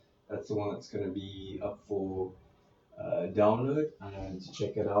That's the one that's going to be up for download and to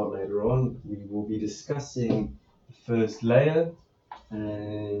check it out later on. We will be discussing the first layer,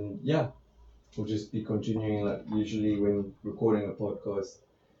 and yeah, we'll just be continuing like usually when recording a podcast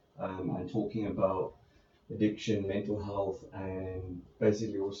and talking about addiction, mental health, and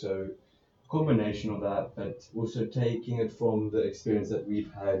basically also a combination of that, but also taking it from the experience that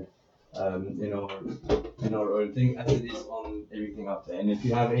we've had in our own thing as it is on everything up there. And if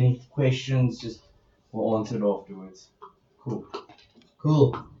you have any questions, just we'll answer it afterwards. Cool.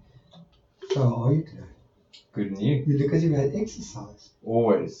 So how are you today? Good and you? You look as if you had exercise.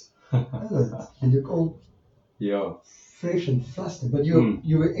 Always. Oh, you look all Yeah. fresh and flustered. But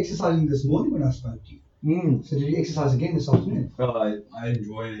you were exercising this morning when I spoke to you. So did you exercise again this afternoon? Well, I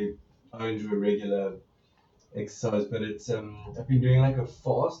enjoy regular exercise, but it's I've been doing like a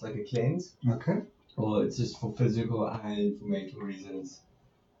fast, like a cleanse. Okay. Well, it's just for physical and for mental reasons.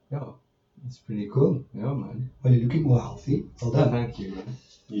 Yeah, it's pretty Cool. Yeah, man. Well, you're looking more healthy. Well done. Thank you,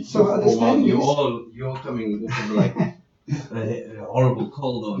 man. So understanding you're coming off of like a horrible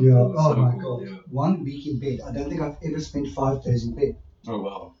cold on. Yeah. So Oh my cold, God. yeah. 1 week in bed. I don't think I've ever spent 5 days in bed. Oh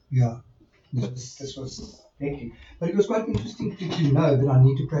wow. Yeah. This was hectic. But it was quite interesting to know that I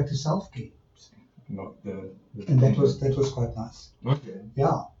need to practice self-care. Not the And that was quite nice. Okay.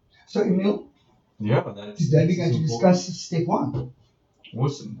 Yeah. So Emil, Yeah, that's today we're going to important. discuss step 1.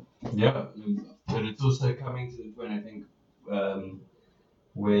 Awesome. Yeah, but it's also coming to the point I think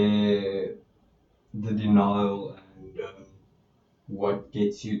where the denial and what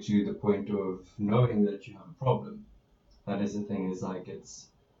gets you to the point of knowing that you have a problem. That is the thing. Is like it's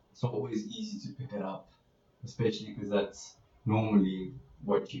not always easy to pick it up, especially because that's normally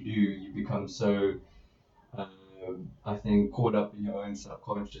what you do. You become so I think caught up in your own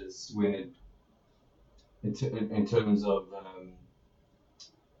subconscious when it in terms of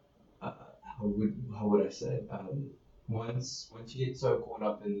how would I say once you get so caught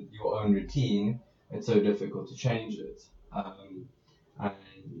up in your own routine, it's so difficult to change it. And I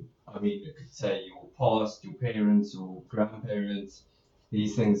mean, you could say your past, your parents or grandparents,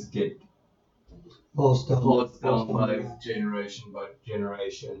 these things get Passed down by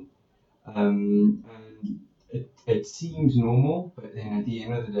generation. And it seems normal, but then at the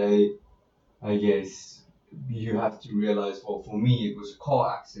end of the day, I guess you have to realize, well, for me, it was a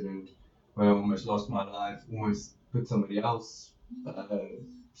car accident where I almost lost my life, almost put somebody else's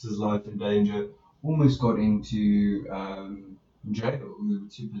life in danger, almost got into jail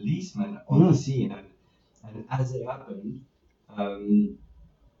with 2 policemen on the scene. And as it happened,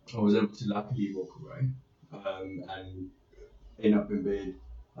 I was able to luckily walk away and end up in bed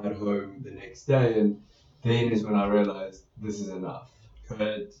at home the next day. And then is when I realized this is enough.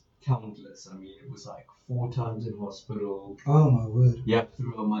 But countless. I mean, it was like 4 times in hospital. Oh my word. Yeah, 5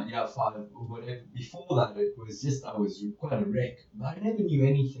 or whatever. Before that, it was just I was quite a wreck. But I never knew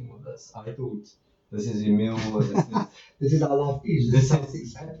anything of this. I thought this is Emil. This is how life is. This how is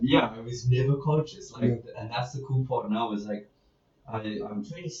things happen. yeah. I was never conscious. Like, and that's the cool part now. Is like I'm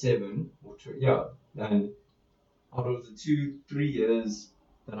 27 and out of the 2-3 years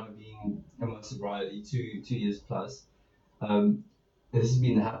that I've been in my sobriety, 2 years plus, this has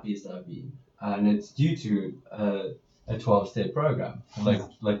been the happiest I've been, and it's due to a 12-step program,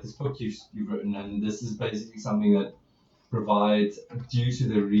 like this book you've written, and this is basically something that provides, due to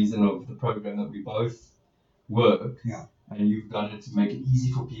the reason of the program that we both work, and you've done it to make it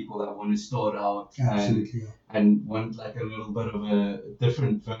easy for people that want to start out and want like a little bit of a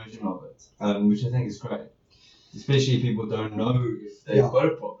different version of it, which I think is great. Especially if people don't know if they've got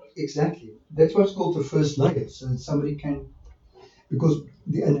a problem. Exactly. That's what's called the first layer. So that somebody can, because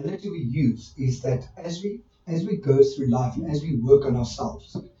the analogy we use is that as we go through life and as we work on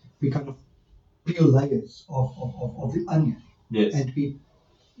ourselves, we kind of peel layers of the onion. Yes. And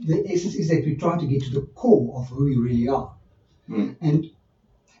the essence is that we try to get to the core of who we really are. And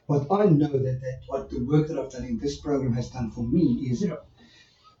what I know that what the work that I've done in this program has done for me is,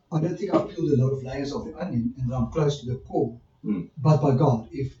 I don't think I've peeled a lot of layers of the onion and I'm close to the core. But by God,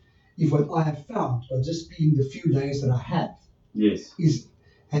 if what I have found by just being the few layers that I have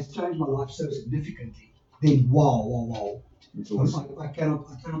has changed my life so significantly, then wow. Awesome. I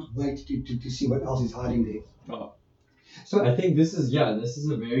cannot wait to see what else is hiding there. Oh. So I think this is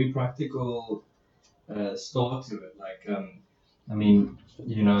a very practical start to it. Like I mean,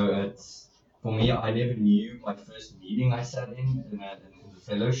 it's for me, I never knew my first meeting I sat in the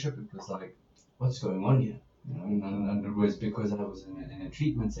fellowship. It was like, what's going on here? And it was because I was in a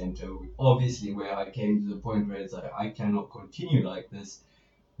treatment center, obviously, where I came to the point where it's like, I cannot continue like this.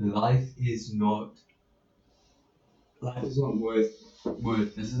 Life is not worth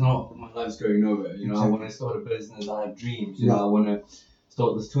worth. This is not my life's going nowhere. You know, I want to start a business. I have dreams. You know, I want to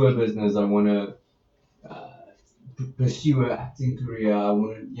start this tour business. I want to pursue an acting career. I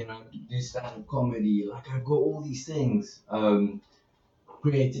want to, you know, do stand-up comedy. Like, I've got all these things.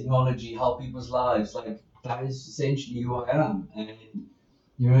 Create technology, help people's lives. Like, that is essentially who I am. And,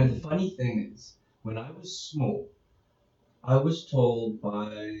 you know, the funny thing is, when I was small, I was told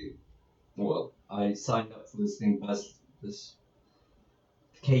I signed up for this thing, this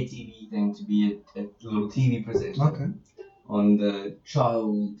KTV thing, to be a little TV presenter on the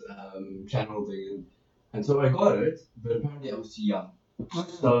child channel thing. And so I got it, but apparently I was too young.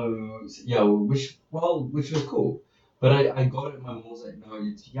 So, yeah, which was cool. But I got it, my mom was like, no,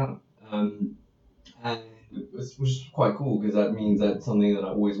 you're too young. And which was quite cool, because that means that's something that I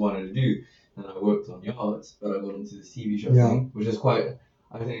always wanted to do. And I worked on yards, but I got into this TV show thing, which is quite,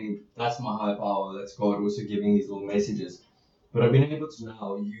 I think that's my high power. That's God also giving these little messages. But I've been able to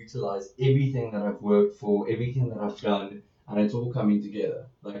now utilize everything that I've worked for, everything that I've done, and it's all coming together.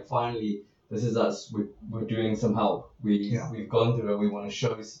 Like, finally, this is us. We're doing some help. We've gone through it. We want to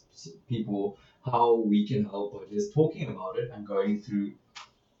show people how we can help by just talking about it and going through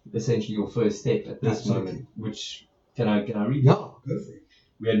essentially your first step at this moment. Which can I read? Yeah, go for it.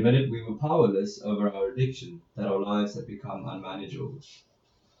 We admitted we were powerless over our addiction, that our lives had become unmanageable.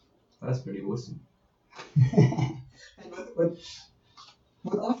 That's pretty awesome. And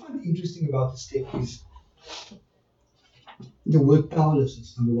what I find interesting about the step is the word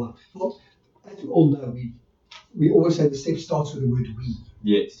powerlessness, number one. Well, as we all know, we always say the step starts with the word we.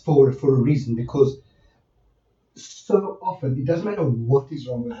 Yes. For a reason, because so often it doesn't matter what is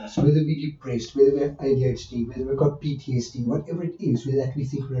wrong with us, whether we're depressed, whether we have ADHD, whether we've got PTSD, whatever it is, whether that we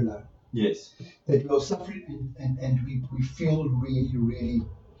think we're alone. Yes. That we are suffering and we feel really, really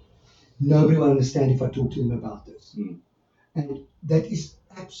nobody will understand if I talk to them about this. And that is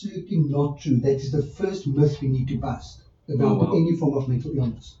absolutely not true. That is the first myth we need to bust about any form of mental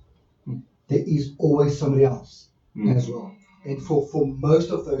illness. There is always somebody else as well. And for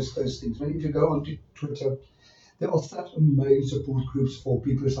most of those things, if you go onto Twitter, there are such amazing support groups for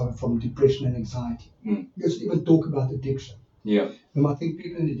people who suffer from depression and anxiety. Let's even talk about addiction. Yeah. And I think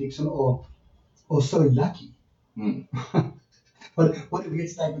people in addiction are so lucky. But what a weird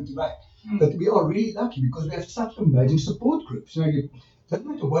statement to make. But we are really lucky because we have such amazing support groups. You know, it doesn't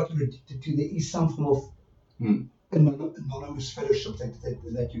matter what you're addicted to, there is some form of anonymous fellowship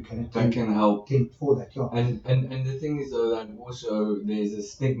that you can attend. That can help. For that, yeah. And the thing is, though, that also there's a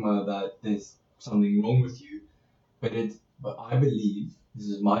stigma that there's something wrong with you. But I believe, this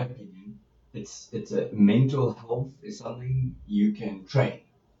is my opinion, it's a mental health is something you can train.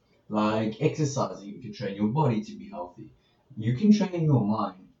 Like exercising, you can train your body to be healthy. You can train your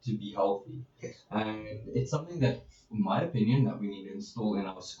mind to be healthy. Yes. And it's something that, in my opinion, that we need to install in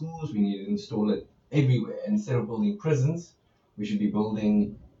our schools. We need to install it everywhere. Instead of building prisons, we should be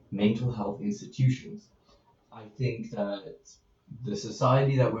building mental health institutions. I think that the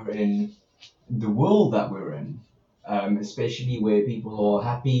society that we're in, the world that we're in, especially where people are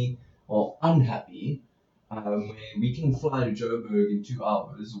happy or unhappy, where we can fly to Joburg in 2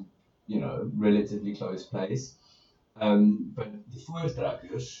 hours, you know, relatively close place. But the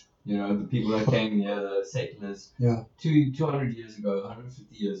voortrekkers, you know, the people that came here, the settlers, 200 years ago,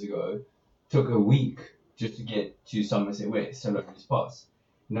 150 years ago, took a week just to get to Somerset West, St. Pass.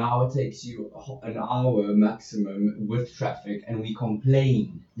 Now it takes you an hour maximum with traffic, and we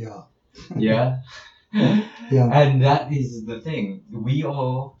complain. Yeah. Yeah. Yeah. And that is the thing. We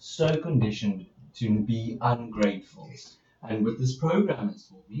are so conditioned to be ungrateful. Yes. And what this program has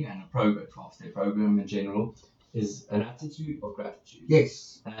taught me, and a program, 12-step program in general, is an attitude of gratitude.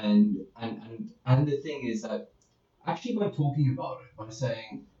 Yes. And the thing is that actually by talking about it, by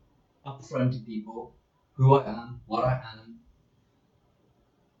saying upfront to people who I am, what I am,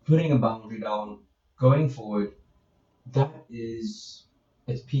 putting a boundary down, going forward,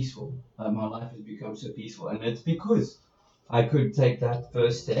 it's peaceful. My life has become so peaceful, and it's because I could take that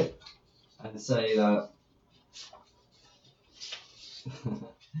first step and say that,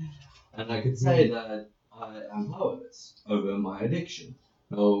 and I could say that I am powerless over my addiction.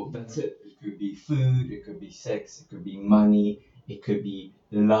 No, that's it. It could be food, it could be sex, it could be money, it could be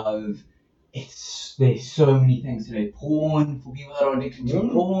love. There's so many things today. Porn, for people that are addicted to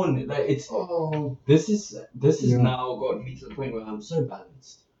porn. Like this has now gotten me to the point where I'm so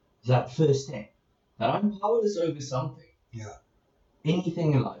balanced. It's that first step. That I'm powerless over something. Yeah.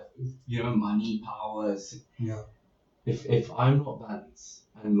 Anything in life. You know, money, powers. Yeah. If I'm not balanced,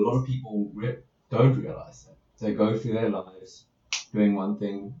 and a lot of people don't realize that. They go through their lives doing one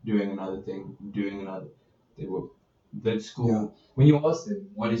thing, doing another thing, doing another. did school. When you ask them,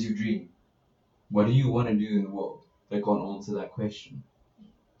 what is your dream? What do you want to do in the world? They can't answer that question.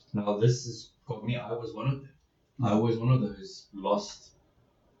 Now, this is, for me, I was one of them. I was one of those lost,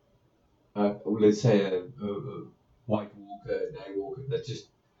 let's say a white walker, a day walker that just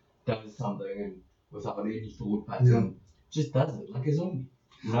does something and without any thought pattern, just does it like a zombie.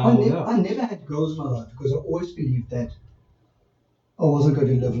 I never had goals in my life because I always believed that I wasn't going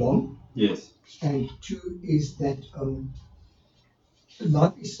to live long. Yes. And two is that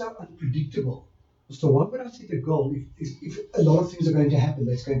life is so unpredictable. So why would I set a goal if a lot of things are going to happen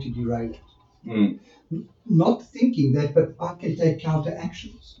that's going to derail it? Not thinking that, but I can take counter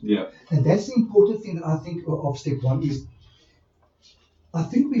actions. Yeah. And that's the important thing that I think of step one is, I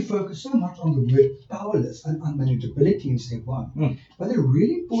think we focus so much on the word powerless and unmanageability in step one. But the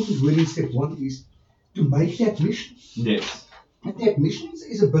really important word in step one is to make the admission. Yes. And the admission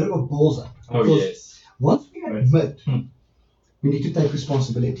is a bit of a bullseye. Oh, yes. Once we admit, we need to take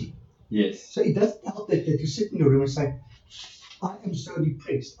responsibility. Yes. So it doesn't help that you sit in your room and say, I am so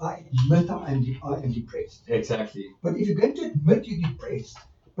depressed. I admit I am depressed. Exactly. But if you're going to admit you're depressed,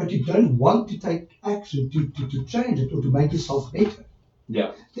 but you don't want to take action to change it or to make yourself better,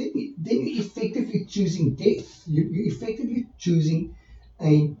 then you're effectively choosing death. You're effectively choosing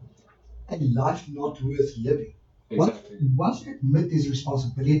a life not worth living. Exactly. Once you admit there's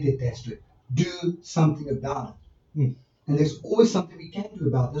responsibility attached to it, do something about it. And there's always something we can do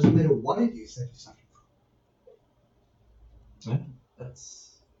about it. Doesn't matter what it is that you're suffering from. Yeah,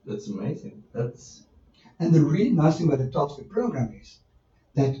 that's amazing. And the really nice thing about the 12-step program is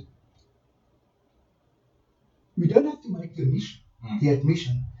that we don't have to make the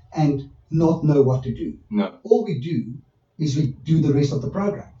admission, and not know what to do. No. All we do is we do the rest of the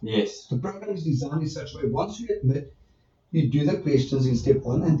program. Yes. The program is designed in such a way, once you admit, you do the questions in step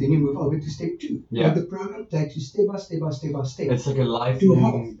one, and then you move over to step two. Yeah. And the program takes you step by step by step by step. It's like a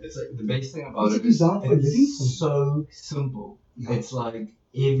lifelong. It's like the best thing about it. It's so simple. Yeah. It's like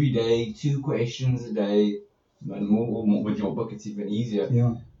every day, 2 questions a day, and more with your book. It's even easier.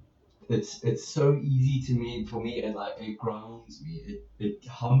 Yeah. It's so easy to me. For me, it grounds me. It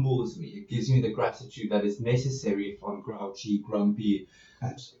humbles me. It gives me the gratitude that is necessary if I'm grouchy, grumpy.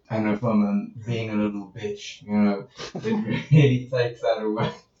 Absolutely. And if I'm being a little bitch, it really takes that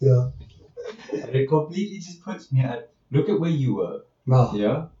away. Yeah. And it completely just puts me at, look at where you were. Wow.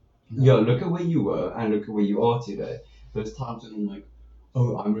 Yeah? Yeah, look at where you were and look at where you are today. There's times when I'm like,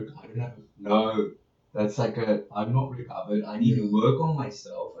 oh, I don't know. No. That's like I'm not recovered. I need to work on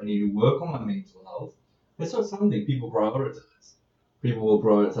myself. I need to work on my mental health. That's not something people prioritize. People will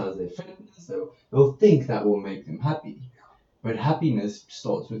prioritize their fitness. They'll think that will make them happy. But happiness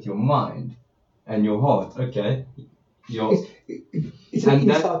starts with your mind and your heart. Okay, it's an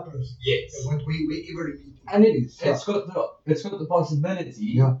inside process. Yes. What we ever repeat. And it's got the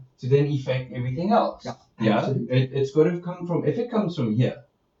possibility to then affect everything else. Yeah. It's got to come from, if it comes from here.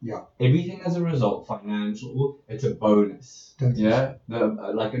 Yeah. Everything as a result, financial, it's a bonus. Totally. Yeah.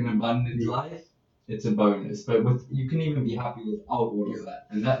 Like an abundant life, it's a bonus. But you can even be happy without all of that,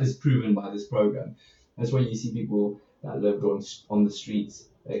 and that is proven by this program. That's why you see people that lived on the streets,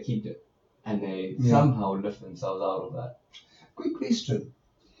 they keep it, and they somehow lift themselves out of that. Quick question: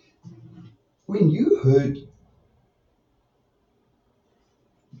 when you heard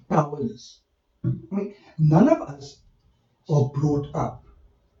powerless, I mean, none of us are brought up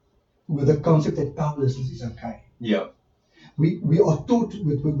with the concept that powerlessness is okay. Yeah. We are taught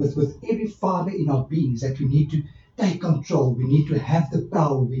with every fiber in our beings that we need to take control, we need to have the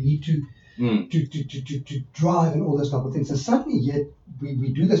power, we need to drive and all those type of things. And suddenly yet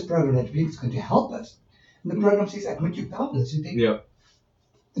we do this program that really is going to help us. And the program says, admit you're powerless. You think,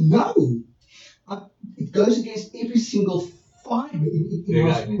 no. It goes against every single fiber in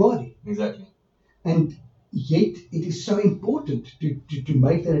our body. Exactly. And yet it is so important to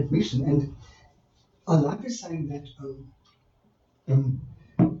make that admission. And I like the saying that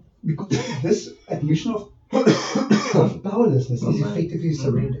because this admission of powerlessness is effectively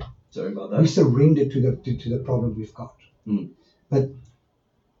surrender. Sorry about that. We surrender to the problem we've got. But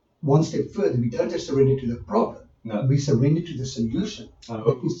one step further, we don't just surrender to the problem. No. We surrender to the solution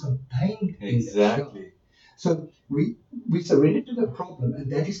that is contained in exactly. So we surrender to the problem,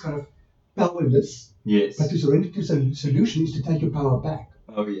 and that is kind of powerless. Yes. But to surrender to the solution is to take your power back.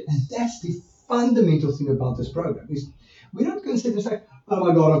 Oh yes. And that's the fundamental thing about this program is we don't consider and say, oh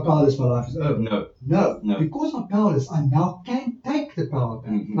my God, I'm powerless, my life is over. No. Because I'm powerless, I now can take the power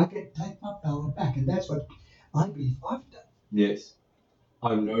back. I can take my power back, and that's what I believe I've done. Yes.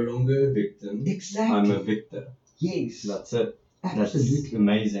 I'm no longer a victim. Exactly. I'm a victor. Yes. That's it. Absolutely. That's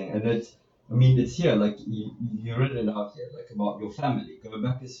amazing. And I mean, it's here, like, you read it out here, like, about your family. Go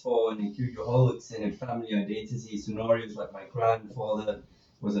back as far and include your whole extended family identity. Scenarios like my grandfather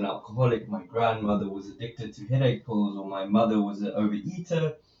was an alcoholic, my grandmother was addicted to headache pills, or my mother was an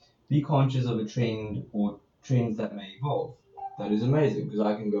overeater. Be conscious of a trend or trends that may evolve. That is amazing, because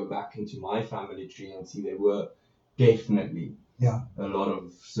I can go back into my family tree and see there were definitely a lot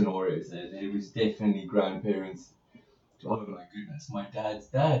of scenarios there. There was definitely grandparents. Oh my goodness, my dad's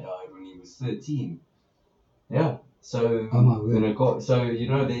dad died when he was 13. Yeah. So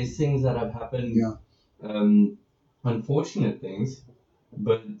there's things that have happened. Unfortunate things,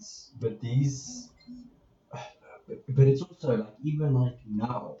 but these. But it's also like, even like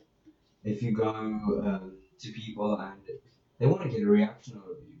now, if you go to people and they want to get a reaction out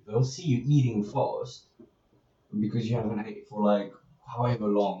of you, they'll see you eating fast because you haven't ate for like however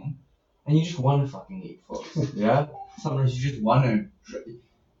long, and you just want to fucking eat fast. Yeah. Sometimes you just want to.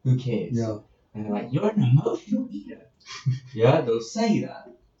 Who cares? Yeah. And they're like, you're an emotional eater. Yeah, they'll say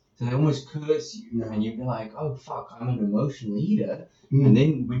that. So they almost curse you, and you'd be like, oh fuck, I'm an emotional eater. And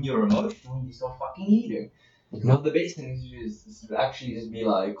then when you're emotional, you start fucking eating. Now the best thing is to actually just be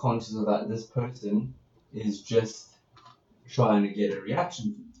like conscious of that this person is just trying to get a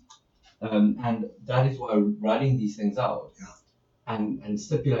reaction. And that is why writing these things out and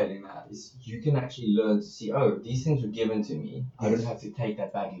stipulating that is, you can actually learn to see, oh, these things were given to me. I don't have to take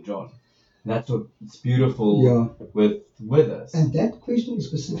that baggage on. And that's what's beautiful with us. And that question is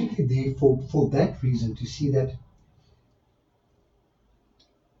specifically there for that reason, to see that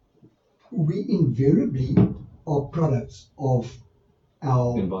we invariably are products of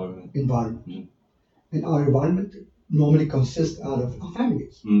our environment. And our environment normally consists out of our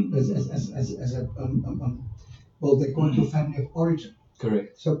families as a well, they call it your family of origin.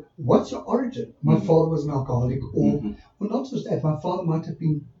 Correct. So what's your origin? My father was an alcoholic, or not just that, my father might have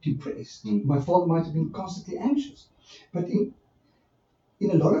been depressed. My father might have been constantly anxious. But in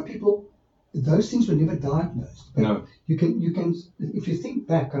a lot of people, those things were never diagnosed. But no. You can if you think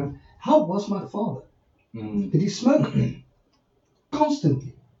back, how was my father? Did he smoke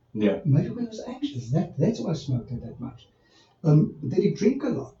constantly? Yeah. Maybe when he was anxious, that's why I smoked that much. Did he drink a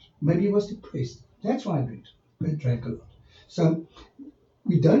lot? Maybe he was depressed. That's why I drank a lot. So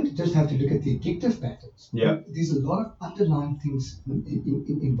we don't just have to look at the addictive patterns. Yeah. There's a lot of underlying things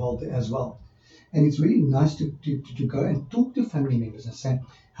involved there as well. And it's really nice to go and talk to family members and say,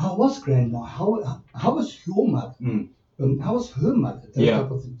 how was grandma? How was your mother? How was her mother? Those type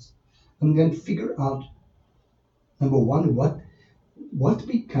of things. And then figure out, number one, what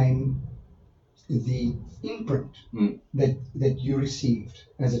became the imprint that you received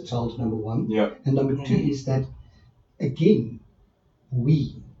as a child, number one. Yeah. And number two is that, again,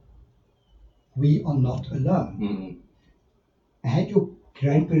 we are not alone. Had your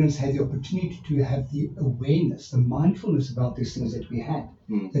grandparents had the opportunity to have the awareness, the mindfulness about these things that we had,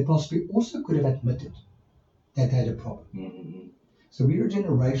 they possibly also could have admitted that they had a problem. So we're a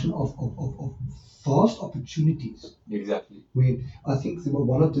generation of vast opportunities. Exactly. Where I think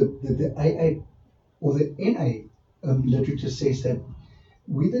one of the AA or the NA literature says that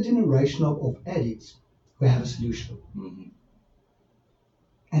we're the generation of addicts who have a solution.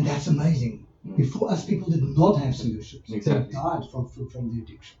 And that's amazing. Before us, people did not have solutions. Exactly. They died from the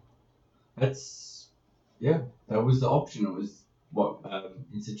addiction. That was the option. It was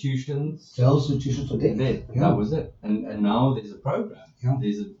institutions. Jail institutions for death. That was it. And now there's a program. Yeah.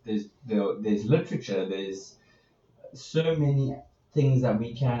 There's literature. There's so many things that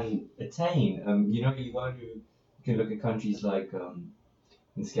we can attain. You can look at countries like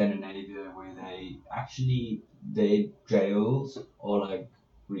in Scandinavia, where their jails are like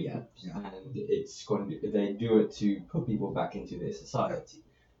rehabs, and they do it to put people back into their society.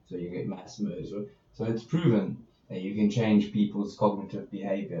 So you get mass murder. So it's proven that you can change people's cognitive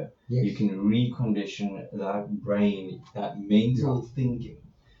behavior. Yes. You can recondition that brain, that mental thinking.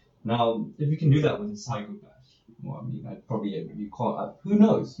 Now, if you can do that with a psychopath, well, I mean, you can't. Who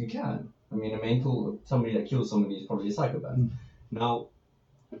knows? You can. I mean, somebody that kills somebody is probably a psychopath. Now,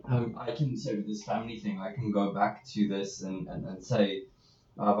 I can say with this family thing, I can go back to this and say,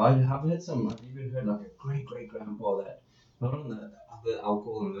 I've even heard like a great grandpa that, not on the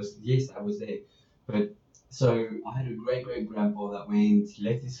alcohol and this, yes, that was there, but so I had a great grandpa that he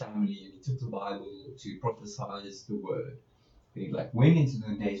left his family and he took the Bible to prophesize the word. He went into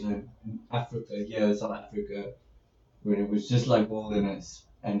the desert in Africa, South Africa, when it was just like wilderness,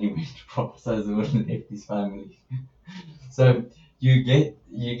 and he went to prophesize the word and left his family. So you get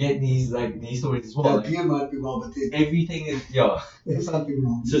these stories as well. That beer might be well, but everything is there's something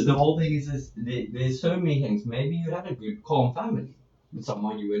wrong. So the whole thing is this: there's so many things. Maybe you had a good, calm family.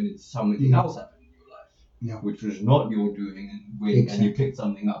 somehow you went into something else happened in your life, which was not your doing, and you picked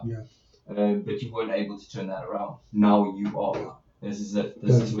something up. But you weren't able to turn that around. Now you are. This is it.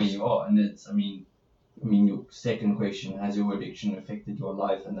 This is where you are, and it's. I mean, your second question: has your addiction affected your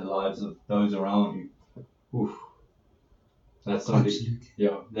life and the lives of those around you? Oof. That's something.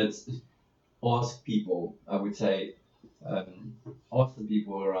 Yeah. That's ask people. I would say, ask the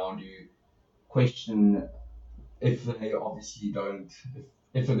people around you. Question if they obviously don't.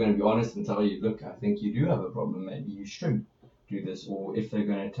 If they're going to be honest and tell you, look, I think you do have a problem. Maybe you should do this, or if they're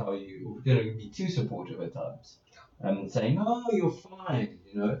going to tell you, or they're going to be too supportive at times, and saying, "No, you're fine,"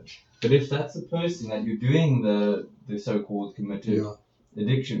 But if that's the person that you're doing the so-called committed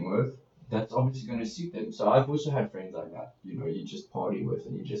addiction with, that's obviously going to suit them. So I've also had friends like that. You just party with,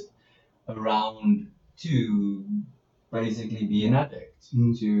 and you're just around to basically be an addict,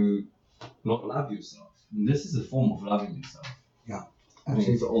 to not love yourself. And this is a form of loving yourself. Yeah. I think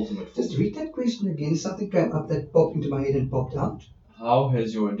it's the ultimate form. Just read that question again. Something came up that popped into my head and popped out. How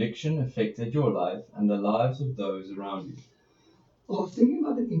has your addiction affected your life and the lives of those around you? Well, I was thinking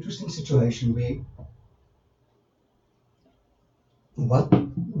about an interesting situation where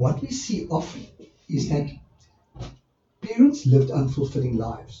what we see often is that parents lived unfulfilling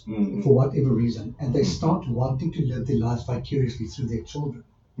lives for whatever reason, and they start wanting to live their lives vicariously through their children.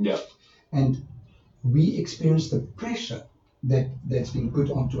 Yeah. And we experience the pressure that's being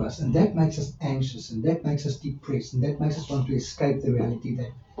put onto us, and that makes us anxious, and that makes us depressed, and that makes us want to escape the reality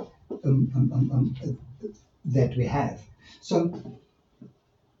that we have. So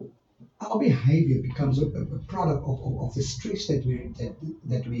our behavior becomes a product of the stress that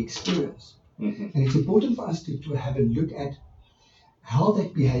we experience. And it's important for us to have a look at how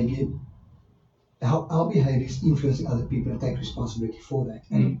our behavior is influencing other people and take responsibility for that.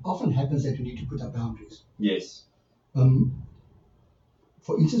 And it often happens that we need to put up boundaries. Yes.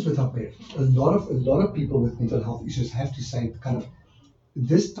 For instance, with our parents, a lot of people with mental health issues have to say kind of,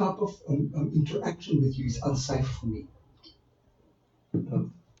 this type of interaction with you is unsafe for me.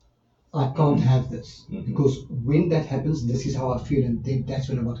 I can't have this because when that happens, this is how I feel, and then that's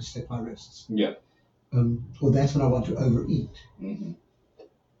when I want to slit my wrists. Yeah. Or that's when I want to overeat.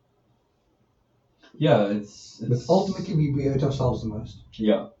 Yeah, it's But ultimately, we hurt ourselves the most.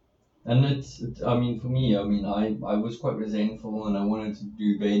 Yeah. And I mean, for me, I was quite resentful, and I wanted to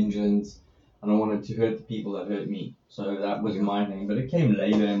do vengeance, and I wanted to hurt the people that hurt me. So that was my thing. But it came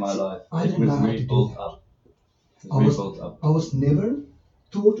later in my life. I didn't know how to do that. I was never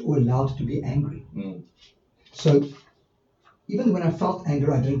taught or allowed to be angry. So even when I felt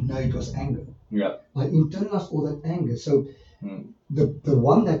anger, I didn't know it was anger. Yeah. I internalized all that anger. So the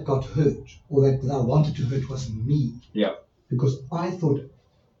one that got hurt, or that I wanted to hurt, was me. Yeah. Because I thought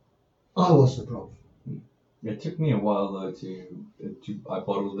I was the problem. It took me a while though I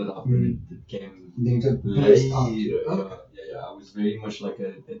bottled it up, and it came later. I was very much like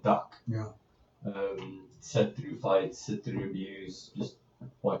a duck. Yeah. Sit through fights, sit through abuse, just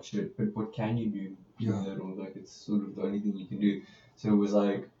watch it. But what can you do? Like, it's sort of the only thing you can do. So it was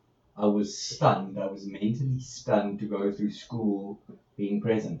like I was stunned. I was mentally stunned to go through school being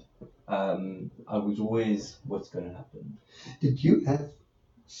present. I was always, what's going to happen? Did you have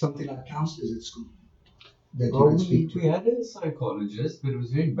something like counselors at school that you could speak to? We had a psychologist, but it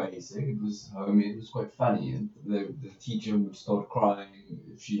was very basic. It was it was quite funny, and the teacher would start crying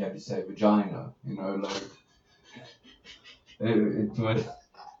if she had to say vagina. Like it was.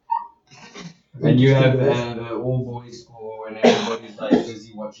 And you have an all boys school, and everybody's like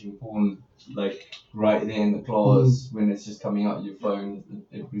busy watching porn, like right there in the class when it's just coming out your phone,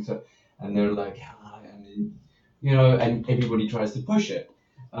 and they're like, and and everybody tries to push it.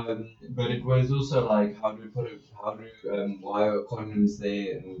 But it was also like, why are condoms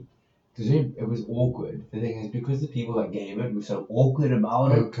there? And because it was awkward. The thing is, because the people that gave it were so awkward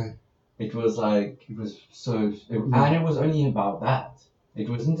about it. Okay. It was like, and it was only about that. It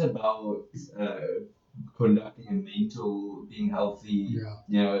wasn't about conducting a mental, being healthy,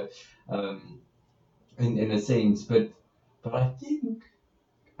 in a sense. But I think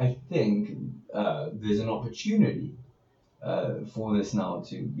there's an opportunity for this now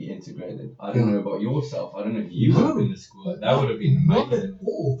to be integrated. I don't know about yourself. I don't know if you would have been in school. That would have been amazing.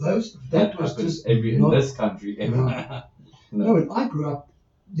 All those that was just in this country. No, when I grew up,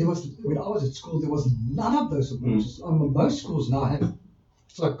 when I was at school, there was none of those approaches. Most schools now have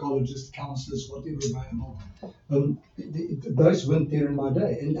psychologists, counselors, whatever available. Those weren't there in my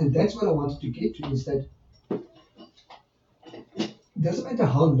day, and that's what I wanted to get to, is that it doesn't matter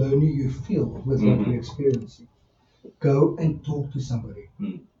how lonely you feel with what you're experiencing. Go and talk to somebody.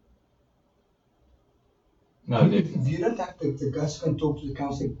 No, If you don't have the guts to go and talk to the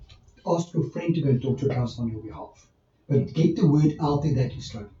counsellor, ask your friend to go and talk to a counsellor on your behalf. But get the word out there that you're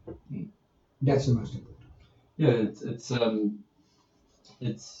struggling. That's the most important. Yeah, it's I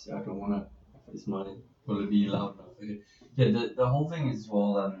don't want to. It's mine. Will it be loud enough? Okay. Yeah, the whole thing is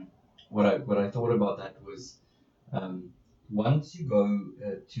what I thought about that was, once you go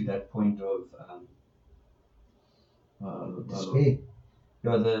to that point of Despair.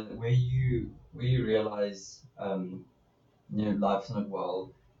 yeah, where you realize life's not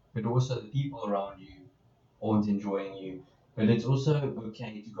well, but also the people around you aren't enjoying you. But it's also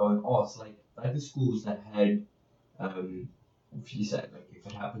okay to go and ask, like the schools that had, if you say like if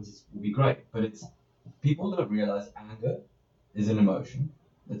it happens, it will be great. But it's people don't realize anger is an emotion.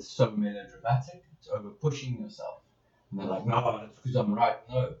 It's so melodramatic. It's over pushing yourself, and they're like, no, that's because I'm right.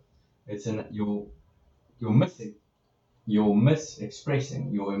 No, it's you're missing. You're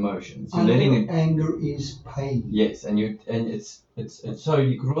mis-expressing your emotions. You're letting it. Anger is pain. Yes, and it's so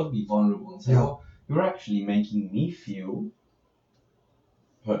you could rather be vulnerable and say, well, you're actually making me feel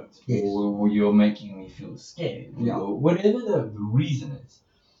hurt, yes. or you're making me feel scared, or whatever the reason is.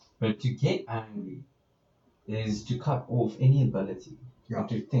 But to get angry is to cut off any ability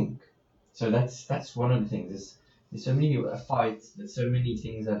to think. So that's one of the things. There's so many fights. There's so many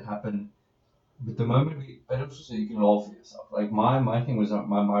things that happen. But the moment but also so you can laugh at yourself. Like my thing was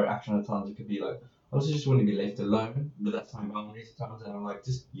my reaction at times, it could be like, I also just want to be left alone. But that's my boundaries at times, and I'm like,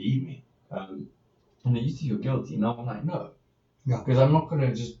 just leave me. And I used to feel guilty. Now I'm like, no, because I'm not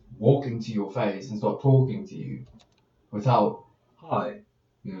gonna just walk into your face and start talking to you without hi,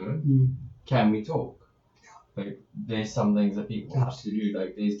 can we talk? Like there's some things that people have to do.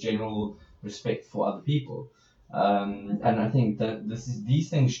 Like there's general respect for other people. And I think that these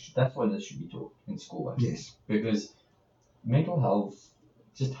things. That's why this should be taught in school. Actually. Yes. Because mental health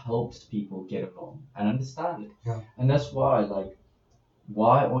just helps people get along and understand it. Yeah. And that's why,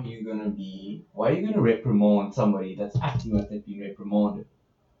 why are you gonna reprimand somebody that's acting like they've been reprimanded?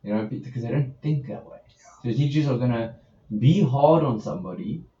 Because they don't think that way. Yeah. So teachers are gonna be hard on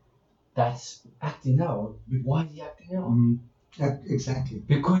somebody that's acting out. But why is he acting out? Exactly.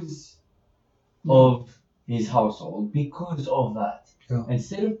 Because of his household, because of that. Yeah.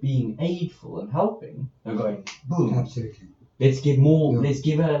 Instead of being aidful and helping, they're going, boom. Absolutely. Let's get more, let's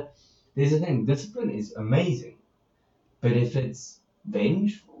give there's a thing, discipline is amazing. But if it's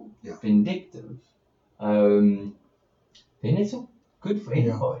vengeful, vindictive, then it's not good for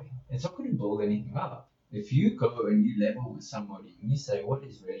anybody. Yeah. It's not going to build anything up. If you go and you level with somebody and you say, what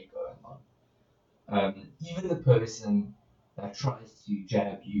is really going on? Even the person that tries to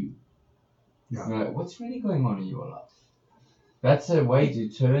jab you, what's really going on in your life? That's a way to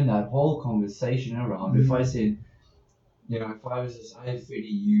turn that whole conversation around. If I said, if I was just, I fed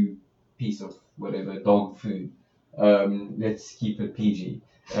you piece of whatever, dog food, let's keep it PG.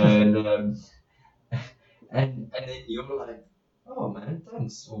 And and then you're like, oh man,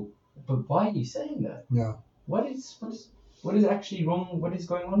 thanks. But why are you saying that? Yeah. What is actually wrong? What is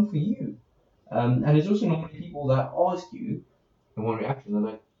going on for you? And it's also normally people that ask you, in one reaction,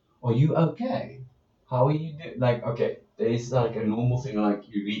 they're like, are you okay? How are you doing? Like, okay, there's like a normal thing, like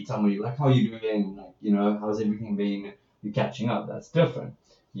you meet somebody, like, how are you doing? Like, how's everything been? You're catching up. That's different.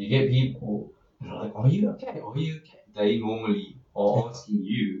 You get people that are like, are you okay? Are you okay? They normally are asking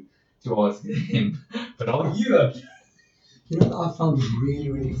you to ask them, but are you okay? What I found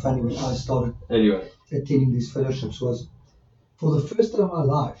really, really funny when I started attending these fellowships was, for the first time in my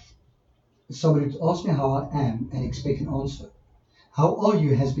life, somebody would ask me how I am and expect an answer. How are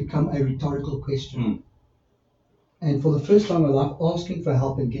you has become a rhetorical question. And for the first time in my life, asking for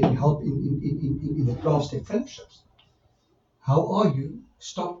help and getting help in the 12-step fellowships. How are you?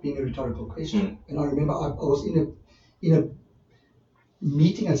 Stopped being a rhetorical question. And I remember I was in a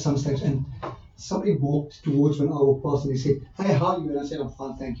meeting at some stage, and somebody walked towards when I walked past, and he said, hey, how are you? And I said, I'm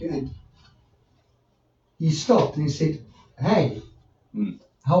fine, thank you. And he stopped and he said, hey,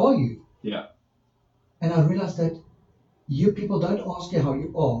 how are you? Yeah. And I realized that you people don't ask you how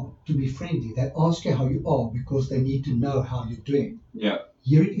you are to be friendly. They ask you how you are because they need to know how you're doing. Yeah.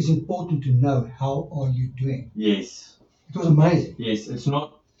 Here it is important to know how are you doing. Yes. It was amazing. Yes, it's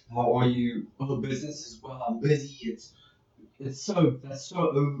not how are you. Oh, business is well. I'm busy. It's so It's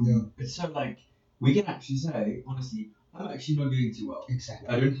so like we can actually say honestly, I'm actually not doing too well. Exactly.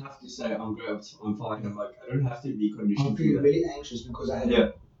 I don't have to say I'm great. I'm fine. I'm like I don't have to be conditioned. I'm feeling really anxious because I had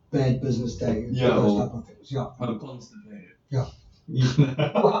a bad business day. Those type of things. Yeah. I'm constipated. Yeah.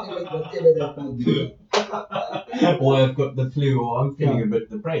 Whatever that might be. Or I've got the flu, or I'm feeling a bit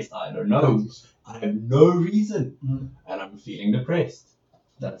depressed. I don't know. I have no reason, and I'm feeling depressed.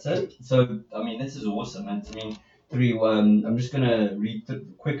 That's it. So, I mean, this is awesome. And I mean, I'm just gonna read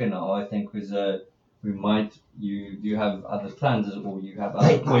quicker now. I think because we might you have other plans or you have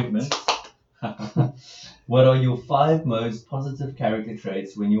other appointments. What are your 5 most positive character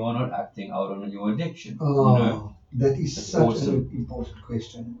traits when you are not acting out on your addiction? Oh, that is That's such awesome. an important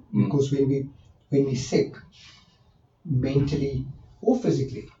question, because when we're sick, mentally or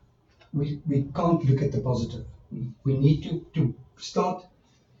physically, we can't look at the positive. We need to start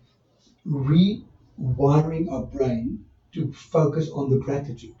rewiring our brain to focus on the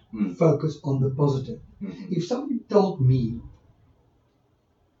gratitude, focus on the positive. If somebody told me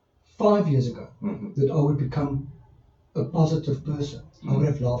 5 years ago that I would become a positive person, I would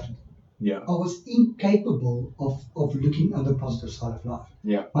have laughed at them. Yeah. I was incapable of looking on the positive side of life.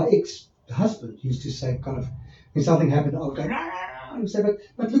 Yeah. My ex-husband used to say, kind of, when something happened, I would go, I would say,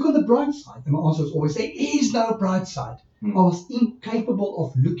 but look on the bright side. And my answer was always, there is no bright side. I was incapable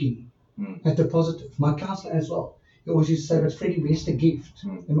of looking at the positive. My counselor as well. He always used to say, but Freddie, where's the gift?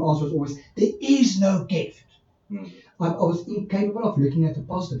 And my answer was always, there is no gift. I was incapable of looking at the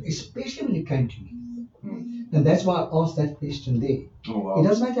positive, especially when it came to me. And that's why I asked that question there. Oh, wow. It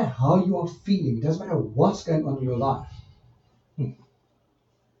doesn't matter how you are feeling. It doesn't matter what's going on in your life.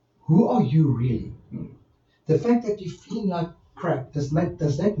 Who are you really? The fact that you're feeling like crap, does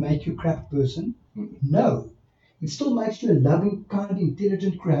that make you a crap person? No. It still makes you a loving, kind,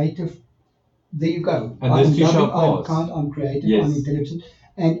 intelligent, creative. There you go. And I'm this too shall loving, I'm pass. kind, I'm creative, Yes. I'm intelligent,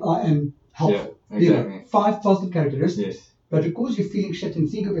 and I am helpful. Yeah, exactly. There you go. 5 positive characteristics. Yes. But because you're feeling shit and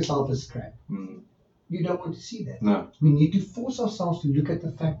think of yourself as crap, you don't want to see that. No. We need to force ourselves to look at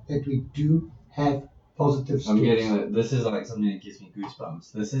the fact that we do have positive I'm strengths. getting that. This is like something that gives me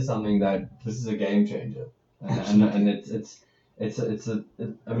goosebumps. This is something this is a game changer. And I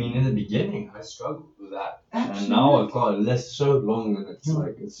mean, in the beginning, I struggled with that. Absolutely. And now I've got a list so long and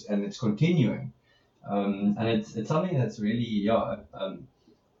it's continuing. And it's something that's really,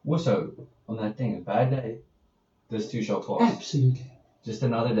 also on that thing, a bad day, this too shall pass. Absolutely. Just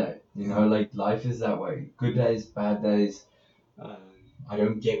another day, like life is that way. Good days, bad days. I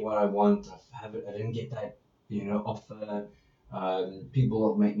don't get what I want. I didn't get that, offer.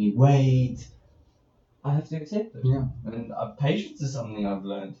 People make me wait. I have to accept it. Yeah. And patience is something I've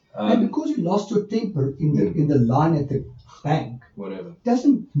learned. And because you lost your temper in the line at the bank, Whatever.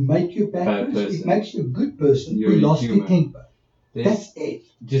 doesn't make you a bad person. It makes you a good person who lost your temper. That's it.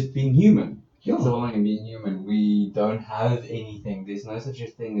 Just being human. Yeah. It's all like being human. We don't have anything. There's no such a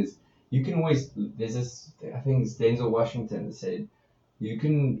thing as you can always. There's this. I think it's Denzel Washington that said, you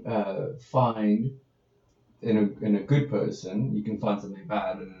can find in a good person you can find something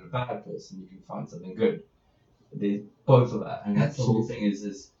bad, and in a bad person you can find something good. There's both of that, and that's the whole thing. Is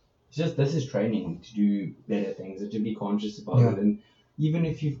it's just this is training to do better things and to be conscious about it. And even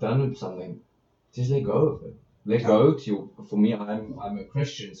if you've done something, just let go of it. Let go for me, I'm a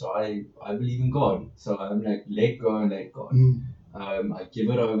Christian, so I believe in God. So I'm like, let go and let God. I give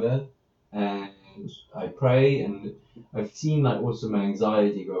it over and I pray, and I've seen like also my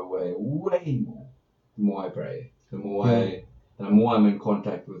anxiety go away way more the more I pray, the more I'm in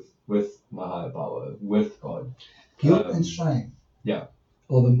contact with my higher power, with God. Guilt and shame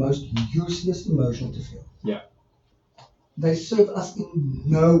are the most useless emotion to feel. Yeah. They serve us in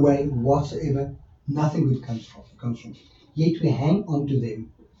no way whatsoever. Nothing good comes from it. Yet we hang on to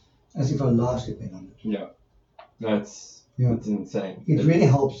them as if our lives depend on it. Yeah. That's insane. It really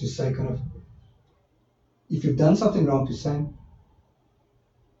helps to say, kind of, if you've done something wrong, to say,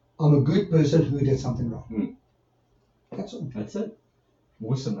 I'm a good person who did something wrong. That's all. That's it.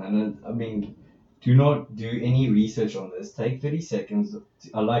 Awesome, man. I mean, do not do any research on this. Take 30 seconds.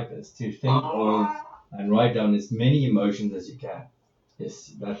 I like this, to think of and write down as many emotions as you can.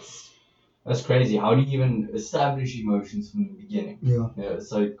 Yes, that's crazy. How do you even establish emotions from the beginning? Yeah.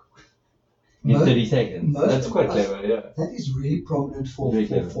 It's like in 30 seconds. That's quite clever, yeah. That is really prominent for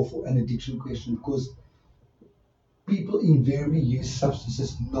an addiction question, because people invariably use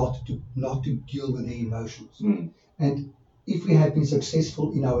substances not to deal with their emotions. And if we had been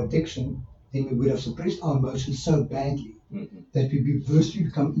successful in our addiction, then we would have suppressed our emotions so badly that we virtually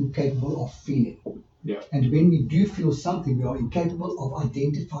become incapable of feeling. Yeah. And when we do feel something, we are incapable of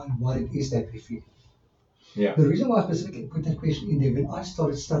identifying what it is that we feel. Yeah. The reason why I specifically put that question in there, when I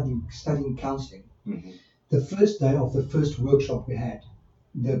started studying counseling, the first day of the first workshop we had,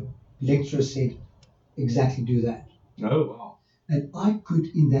 the lecturer said, exactly do that. Oh, wow. And I could,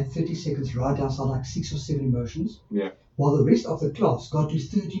 in that 30 seconds, write down something like 6 or 7 emotions. Yeah. While the rest of the class got to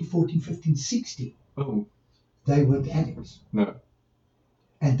 13, 14, 15, 16. Oh. They weren't addicts. No.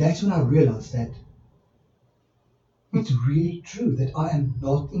 And that's when I realized that it's really true that I am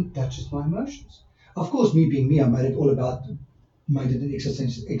not in touch with my emotions. Of course, me being me, I made it an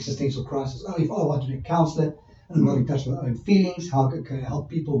existential crisis. Oh, if I want to be a counselor and I'm not in touch with my own feelings, how can I help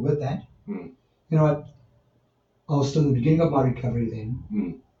people with that? Mm. You know what? I was still in the beginning of my recovery then.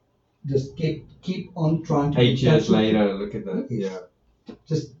 Mm. Just keep on trying to 8 years later, look at that. Yes. Yeah.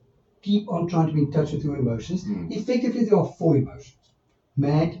 Just keep on trying to be in touch with your emotions. Mm. Effectively, there are 4 emotions: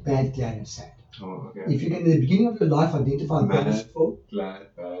 mad, bad, glad, and sad. Oh, okay. If you can, in the beginning of your life, identify those 4.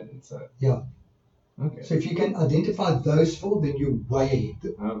 Glad, bad, and sad. Yeah. Okay. So if you can identify those 4, then you're way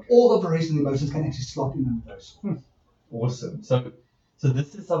ahead. Okay. All of the rest of the emotions can actually slot in under those 4. Awesome. So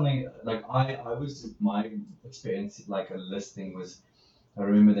this is something like I was just, my experience like a listing was, I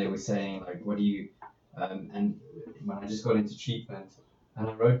remember they were saying like, what do you and when I just got into treatment and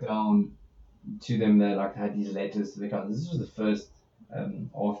I wrote down to them that like I had these letters to the council. This was the first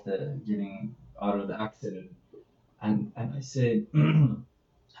after getting out of the accident, and I said,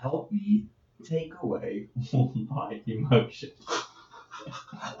 help me take away all my emotions.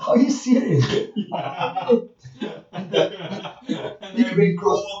 Are you serious? They They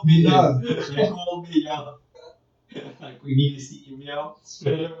called me. No. They called me out. Like, we need to see him out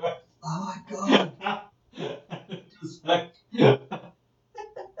straight away. Oh my God. Just like,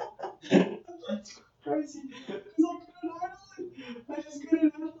 that's crazy. Because I just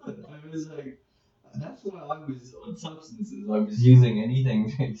couldn't handle it. I was like, that's why I was on substances. I was using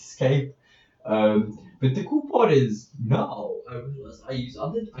anything to escape. But the cool part is now I realize I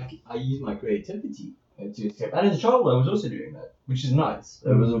use my creativity to escape. And as a child, I was also doing that, which is nice.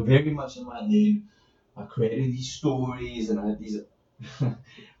 It was very much in my head. I created these stories, and I had these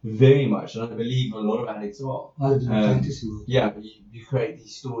very much, and I believe a lot of addicts are. I was in a fantasy world. Yeah, you create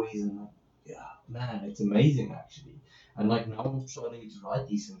these stories, and yeah, man, it's amazing actually. And like now I'm starting to write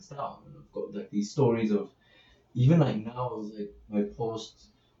these things down, and I've got like these stories of even like now, like my past.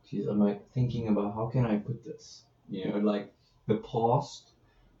 I'm like thinking about how can I put this, you know, like the past.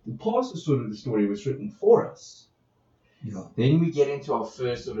 The past is sort of the story was written for us. Yeah. Then we get into our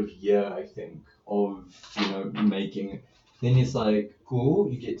first sort of year, I think, of making. Then it's like cool.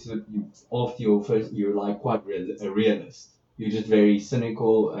 You get to after your first, you're like quite a realist. You're just very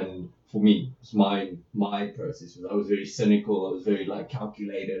cynical, and for me, it's my process. I was very cynical. I was very like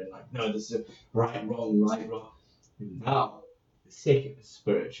calculated, and like no, this is right, wrong. And now the second is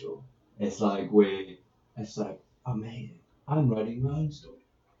spiritual. It's like where it's like amazing. I'm writing my own story.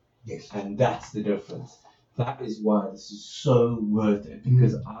 Yes. And that's the difference. That is why this is so worth it,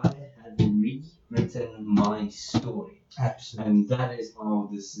 because I have rewritten my story. Absolutely. And that is how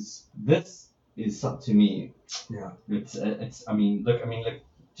this is up to me. Yeah. It's I mean look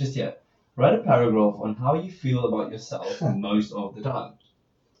just here. Write a paragraph on how you feel about yourself most of the time.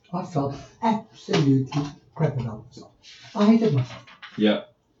 I felt absolutely crap about myself. I hated myself. Yeah.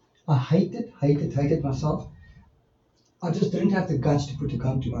 I hated myself. I just didn't have the guts to put a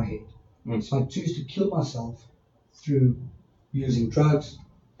gun to my head. So I choose to kill myself through using drugs,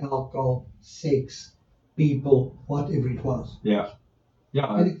 alcohol, sex, people, whatever it was. Yeah.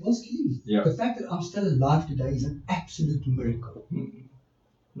 Yeah. And it was killing me. Yeah. The fact that I'm still alive today is an absolute miracle.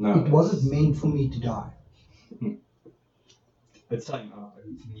 No, it wasn't meant for me to die. It's like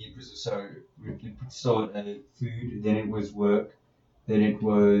for me it was so we started food, then it was work, then it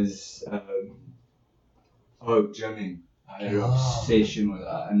was gymming. I had an obsession with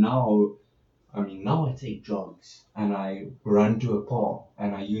that, and now I take drugs and I run to a park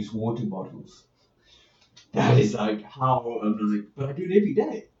and I use water bottles. That is like how I'm like, but I do it every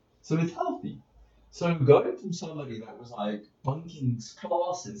day, so it's healthy. So going from somebody that was like bunking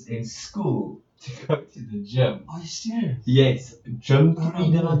classes in school to go to the gym. Are you serious? Yes, gym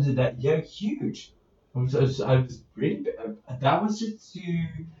 3 times a day. Yeah, huge. I was really. That was just to,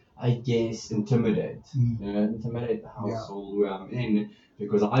 I guess, intimidate. Intimidate the household where I'm in,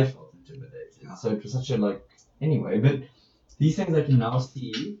 because I felt intimidated. Yeah. So it was such a anyway. But these things I can now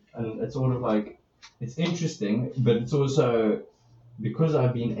see, and it's sort of like it's interesting, but it's also because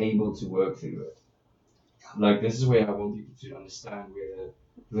I've been able to work through it. Like this is where I want people to understand where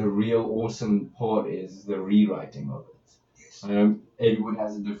the real awesome part is the rewriting of it. Yes. Everyone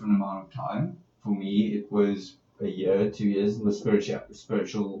has a different amount of time. For me, it was a year, 2 years, and the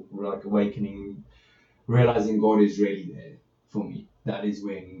spiritual awakening, realizing God is really there for me. That is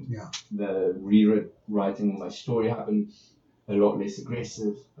when the rewriting of my story happened. A lot less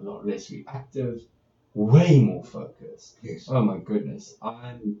aggressive, a lot less reactive, way more focused. Yes. Oh my goodness.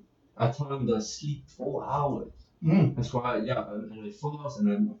 At times I sleep 4 hours. That's why, and I fast,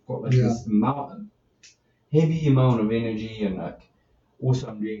 and I've got this heavy amount of energy, and also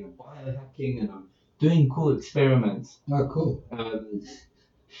I'm doing biohacking, and I'm doing cool experiments. Oh, cool.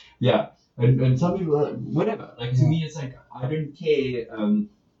 Yeah, and some people are, whatever. Like to me, it's like I don't care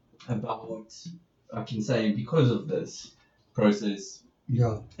about, I can say, because of this process.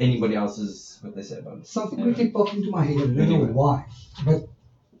 Yeah. Anybody else's what they say about it. Something quickly popped into my head. I don't know why, but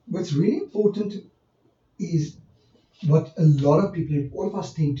what's really important is what a lot of people, all of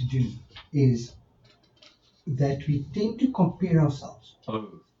us, tend to do is that we tend to compare ourselves.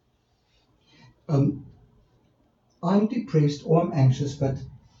 Oh. I'm depressed or I'm anxious, but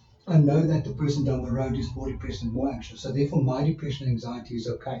I know that the person down the road is more depressed and more anxious, so therefore my depression and anxiety is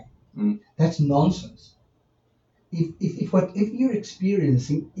okay. That's nonsense. If whatever you're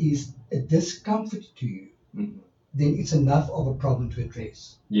experiencing is a discomfort to you, then it's enough of a problem to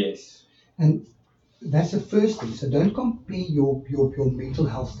address. Yes. And that's the first thing. So don't compare your mental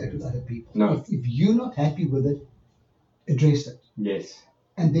health state with other people. No. If you're not happy with it, address it. Yes.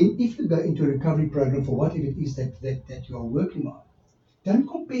 And then if you go into a recovery program for whatever it is that you are working on, don't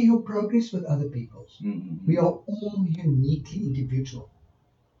compare your progress with other people's. We are all uniquely individual.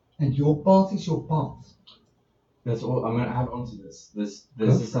 And your path is your path. That's all. I'm going to add on to this. This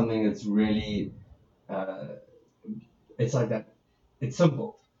is something that's really, it's like that. It's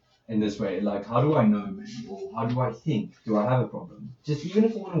simple in this way. Like, how do I know, or how do I think? Do I have a problem? Just even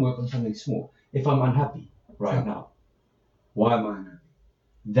if I want to work on something small, if I'm unhappy right now, why am I unhappy?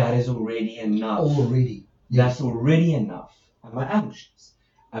 That is already enough. Already. Yes. That's already enough. Am I anxious?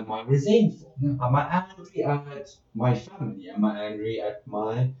 Am I resentful? Yeah. Am I angry at my family? Am I angry at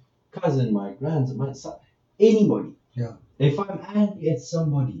my cousin, my grandson, my son? Anybody. Yeah. If I'm angry at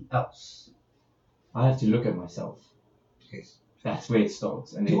somebody else, I have to look at myself. Yes. That's where it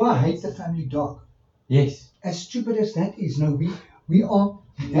starts. And do I hate the family dog? Yes. As stupid as that is, no, we are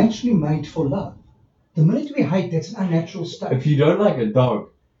naturally made for love. The minute we hate, that's an unnatural state. If you don't like a dog,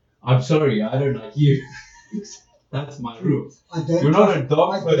 I'm sorry, I don't like you. That's my rule. You're not a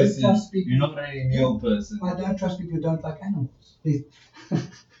dog person. You're not a male person. I don't trust people who don't like animals. We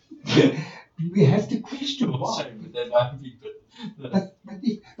have to question why.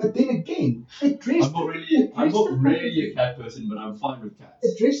 But then again, I'm not really a cat person, but I'm fine with cats.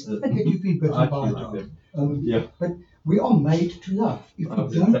 Address the fact that you've been bitten by a dog. But we are made to love. If we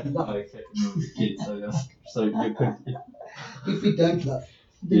don't love, if we don't love,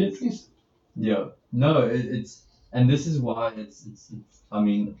 then yes. Yeah. No, it's and this is why it's I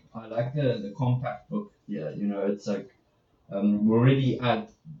mean, I like the compact book. Yeah, you know, it's like we're already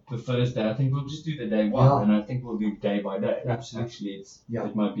at the first day. I think we'll just do the day one, and I think we'll do day by day. Absolutely. Actually,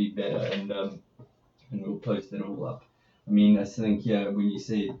 it might be better, and we'll post it all up. I mean, I think when you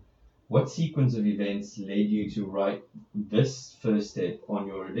say what sequence of events led you to write this first step on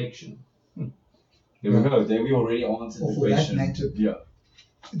your addiction? There we go. There we already answered the question. That matter,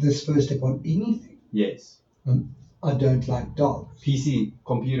 this first step on anything. Yes. I don't like dogs. PC,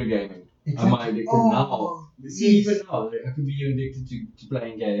 computer gaming. Exactly. Am I addicted now? Yes. Even now, I could be addicted to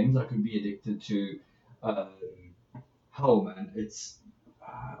playing games. I could be addicted to, hell man, it's,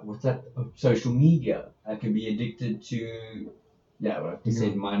 what's that? Social media. I could be addicted to, like you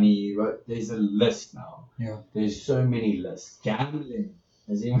said, money. Right? There's a list now. Yeah. There's so many lists. Gambling.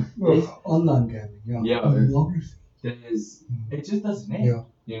 Online gambling. Yeah. Pornography. It just doesn't end. Yeah.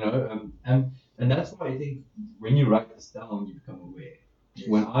 You know, and that's why I think when you write this down, you become aware. Yes.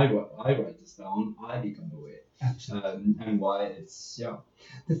 When I write this down, I become aware. Absolutely. And why it's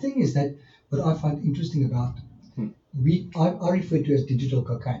The thing is that what I find interesting about I refer to as digital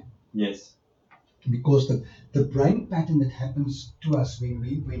cocaine. Yes. Because the brain pattern that happens to us when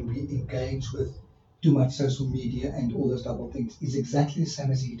we engage with too much social media and all those double things is exactly the same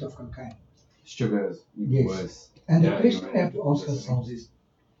as a hit of cocaine. Sugars. Yes. Worse. And the question we have to ask ourselves is,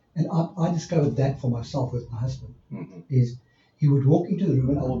 and I discovered that for myself with my husband, is he would walk into the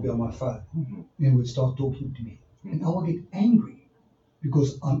room and I would be on my phone and would start talking to me. And I would get angry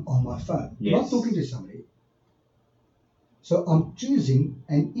because I'm on my phone, not talking to somebody. So I'm choosing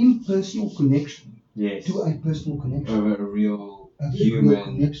an impersonal connection to a personal connection. Over a real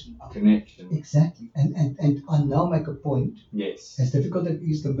human connection. Exactly. And I now make a point, as difficult as it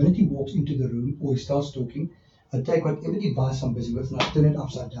is, the minute he walks into the room or he starts talking, I take whatever device I'm busy with and I turn it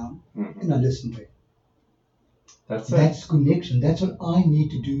upside down and I listen to it. That's connection. That's what I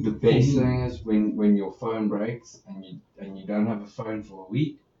need to do. The best thing is when your phone breaks and you don't have a phone for a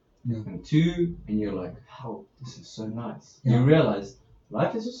week and two, and you're like, "Oh, this is so nice." You realize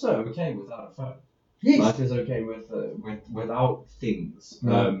life is also okay without a phone. Yes. Life is okay without things.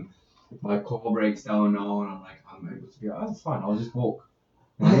 My car breaks down now, and I'm able to be. Oh, it's fine. I'll just walk.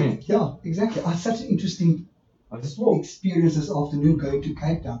 Yeah, exactly. It's such an interesting I just walked. experience this afternoon going to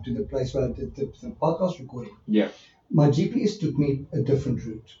Cape Town, to the place where I did the podcast recording. Yeah. My GPS took me a different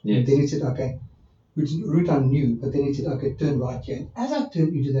route. Yes. And then it said, okay, which route I knew, but then it said, okay, turn right here. And as I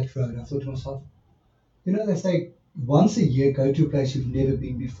turned into that road, I thought to myself, you know, they say once a year go to a place you've never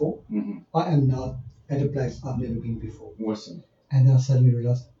been before. Mm-hmm. I am now at a place I've never been before. Awesome. And then I suddenly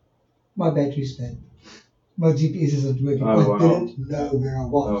realized my battery's dead. My GPS isn't working. Oh, I wow. didn't know where I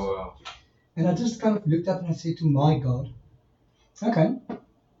was. Oh, wow. And I just kind of looked up and I said to my God, okay,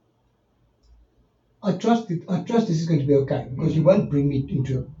 I trust this is going to be okay, because you won't bring me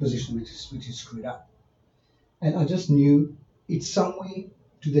into a position which is screwed up. And I just knew it's somewhere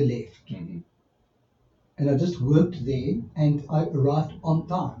to the left. Mm-hmm. And I just worked there and I arrived on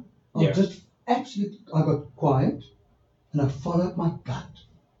time. I got quiet and I followed my gut.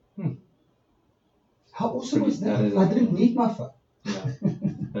 How awesome was that? I didn't need my phone. Yeah,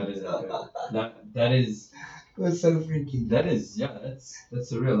 that is that is. It was so freaky. That's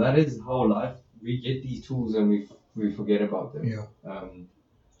surreal. That is how life. We get these tools and we forget about them. Yeah. And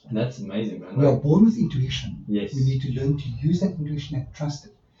that's amazing, man. We are born with intuition. Yes. We need to learn to use that intuition and trust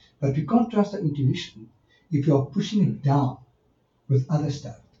it. But we can't trust our intuition if you are pushing it down with other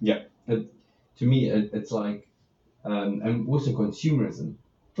stuff. Yeah. To me, it's like, and also consumerism.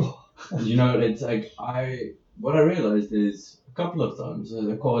 You know, it's like what I realized is a couple of times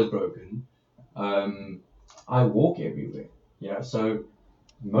the car is broken. I walk everywhere. Yeah. So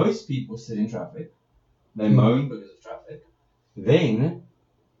most people sit in traffic. They moan because of traffic. Then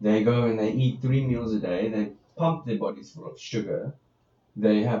they go and they eat 3 meals a day. They pump their bodies full of sugar.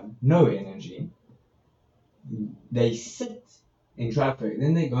 They have no energy. They sit in traffic.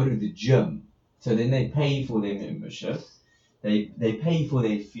 Then they go to the gym. So then they pay for their membership. They pay for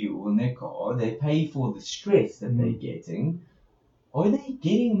their fuel in their car. They pay for the stress that they're getting. Are they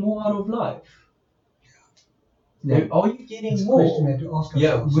getting more out of life? Yeah. Are you getting It's a more? question we have to ask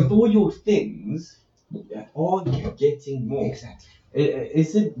ourselves. With all your things, are you getting more? Exactly.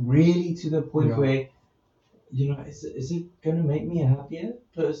 Is it really to the point Yeah. where, you know, is it going to make me a happier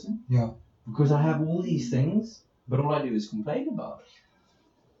person? Yeah. Because I have all these things, but all I do is complain about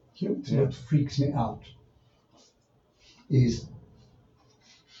it. You know, what freaks me out is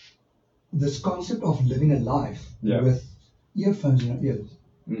this concept of living a life with earphones in our ears.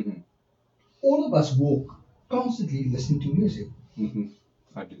 Mm-hmm. All of us walk constantly listening to music. Mm-hmm.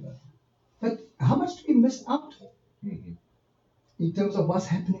 I do that. But how much do we miss out Mm-hmm. in terms of what's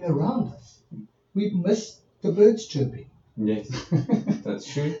happening around us? We miss the birds chirping. Yes,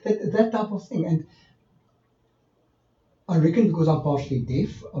 that's true. that type of thing. And I reckon because I'm partially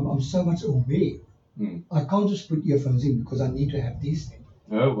deaf, I'm so much aware. I can't just put earphones in because I need to have these things.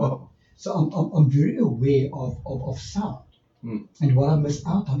 Oh, wow. So I'm very aware of sound and what I miss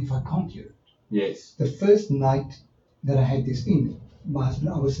out on if I can't hear it. Yes. The first night that I had this in, my husband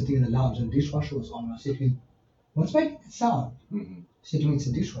and I was sitting in the lounge and the dishwasher was on. And I said to him, "What's making that sound?" Mm-hmm. He said to me, "It's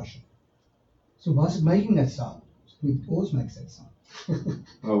a dishwasher." So why is it making that sound? It always makes that sound.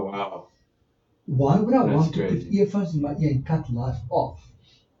 Oh, wow. Why would I That's want crazy. to put earphones in my ear and cut life off?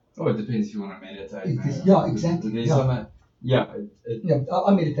 Oh, it depends if you want to meditate. Yeah, exactly. There's Yeah. some,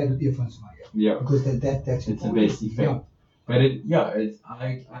 I meditate with earphones in my ear. Yeah. Because that's it's the important. best effect. Yeah. But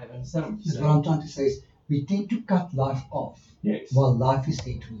I understand what you're What I'm trying to say is we tend to cut life off Yes. while life is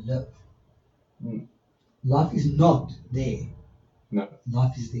there to live. Mm. Life is not there. No.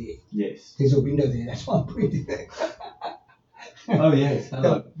 Life is there. Yes. There's a window there. That's why I'm pointing there. Oh, yes.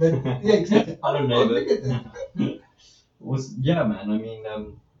 Hello. Yeah, exactly. I don't know Look at that. Yeah, man. I mean,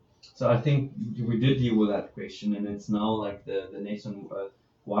 so I think we did deal with that question, and it's now like the next one.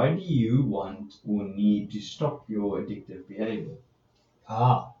 Why do you want or need to stop your addictive behavior?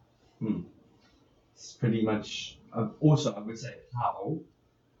 It's pretty much. Also, I would say how.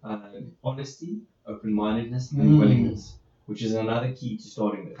 Honesty, open-mindedness, and willingness, which is another key to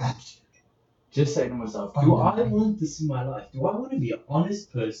starting this. Absolutely. Just say to myself, do I want this in my life? Do I want to be an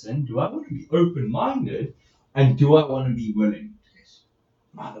honest person? Do I want to be open-minded? And do I want to be willing? Yes.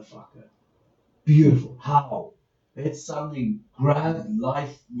 Motherfucker. Beautiful. How? It's something. Grab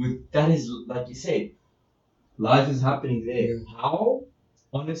life with. That is, like you said, life is happening there. Yeah. How?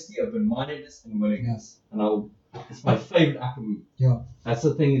 Honesty, open-mindedness, and willingness. Yes. And it's my favorite acronym. Yeah. That's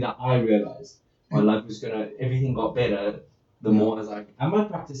the thing that I realized. My life was everything got better the more I was like, am I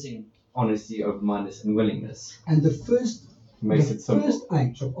practicing honesty, open-mindedness, and willingness? And the first Simple.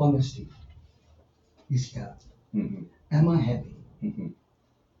 age of honesty is here. Mm-hmm. Am I happy? Mm-hmm.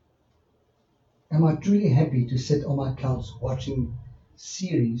 Am I truly happy to sit on my couch watching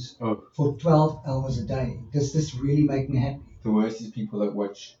series for 12 hours a day? Does this really make me happy? The worst is people that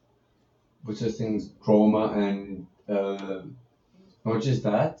watch what's those things, trauma and not just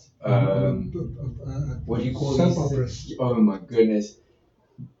that. What do you call soap these? operas. Oh my goodness.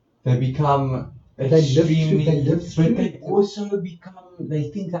 They become They live extremely, through but they it. also become, they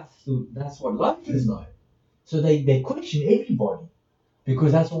think that's what life is like. So they question everybody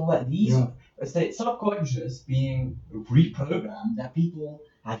because that's all that these, it's the subconscious being reprogrammed that people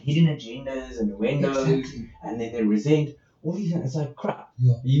have hidden agendas and windows and then they resent all these things. It's like crap.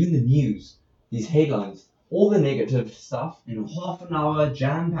 Even the news, these headlines, all the negative stuff in half an hour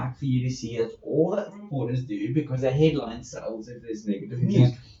jam packed for you to see. That's all that reporters do because the headline sells if there's negative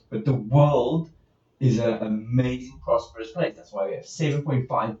news. But the world is an amazing, prosperous place. That's why we have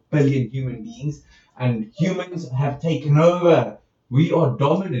 7.5 billion human beings, and humans have taken over. We are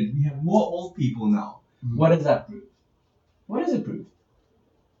dominant. We have more old people now. What does that prove? What does it prove?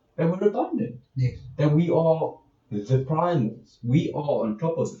 That we're abundant. Yes. That we are the primals. We are on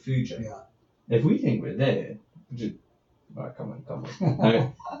top of the food chain. If we think we're there, just, come on.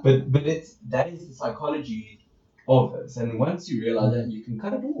 No, but that is the psychology of us. And once you realize that, you can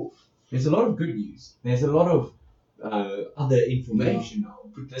cut it off. There's a lot of good news. There's a lot of other information now.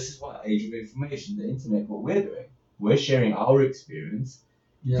 But this is what age of information, the internet, what we're doing. We're sharing our experience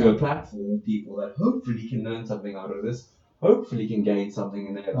to a platform of people that hopefully can learn something out of this, hopefully can gain something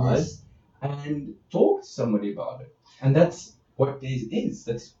in their lives, and talk to somebody about it. And that's what this is.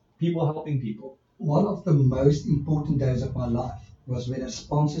 That's people helping people. One of the most important days of my life was when a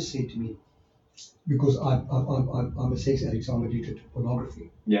sponsor said to me, because I'm a sex addict, so I'm addicted to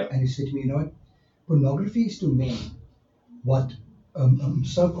pornography. And he said to me, you know what? Pornography is to men what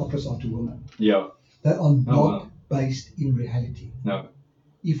soap operas are to women. They are not based in reality. No.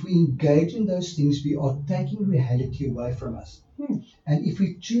 If we engage in those things, we are taking reality away from us. And if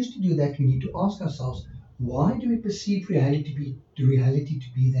we choose to do that, we need to ask ourselves, why do we perceive reality to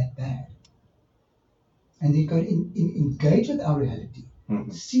be that bad? And then go engage with our reality.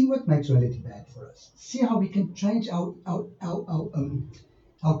 See what makes reality bad for us. See how we can change our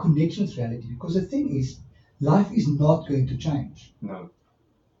connection with reality. Because the thing is, life is not going to change. No.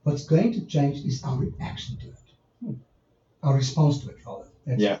 What's going to change is our reaction to it. Our response to it, rather.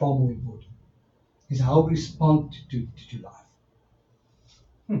 That's far more important. Is how we respond to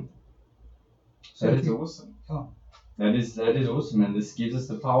life. So that is awesome. That is awesome, and this gives us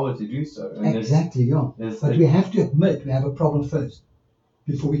the power to do so. And exactly, but we have to admit we have a problem first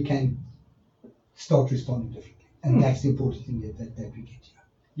before we can start responding differently. And that's the important thing that we get here.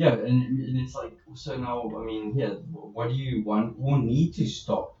 Yeah, and it's like, so now, I mean, what do you want or need to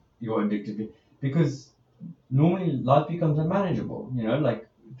stop your addictive? Because normally life becomes unmanageable, like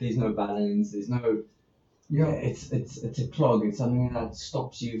there's no balance, there's no, it's a clog, it's something that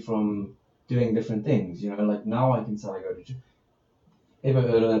stops you from doing different things, like now I can say I go to gym. Ever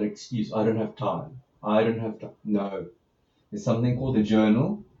heard of that excuse? I don't have time. No. There's something called a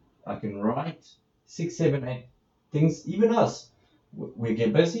journal. I can write 6, 7, 8 things. Even us, we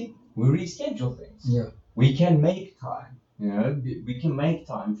get busy, we reschedule things. We can make time. We can make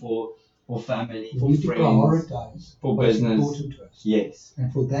time for family, for friends, prioritize for business. Important to us. Yes.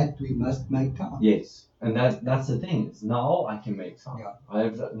 And for that we must make time. Yes. And that's the thing. Is now I can make time.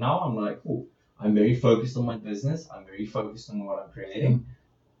 Now I'm like, I'm very focused on my business. I'm very focused on what I'm creating.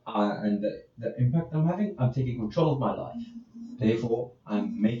 And the impact I'm having, I'm taking control of my life. Therefore,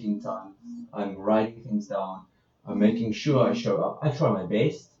 I'm making time. I'm writing things down. I'm making sure I show up. I try my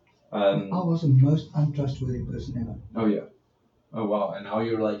best. I was the most untrustworthy person ever. Oh, yeah. Oh, wow. And now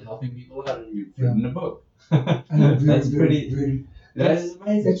you're like helping people out and you've written a book. And that's pretty... That is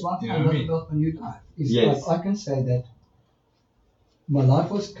amazing. That's one thing I love about my new life. Is I can say that my life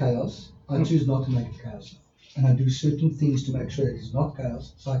was chaos. I choose not to make it chaos. And I do certain things to make sure that it's not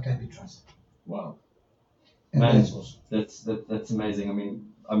chaos, so I can be trusted. Wow. And man, that's awesome. That's amazing. I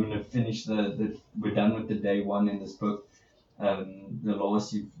mean, I'm gonna finish we're done with the day one in this book. The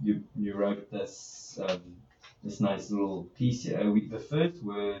last you wrote this this nice little piece here. The first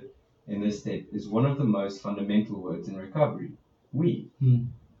word in this step is one of the most fundamental words in recovery. We.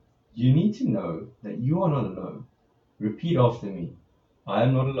 You need to know that you are not alone. Repeat after me. I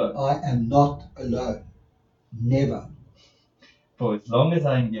am not alone. I am not alone. Never. For as long as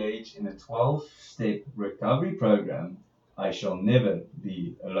I engage in a 12-step recovery program, I shall never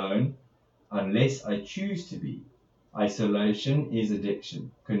be alone unless I choose to be. Isolation is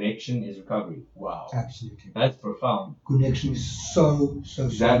addiction. Connection is recovery. Wow. Absolutely. That's profound. Connection is so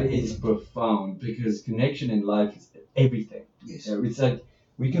That is profound because connection in life is everything. Yes. It's like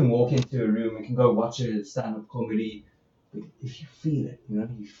we can walk into a room, we can go watch a stand-up comedy, but if you feel it,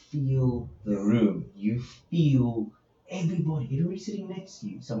 you feel the room, you feel everybody sitting next to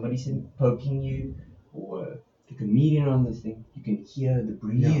you, somebody sitting, poking you, or the comedian on the thing, you can hear the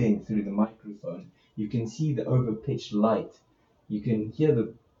breathing through the microphone. You can see the overpitched light. You can hear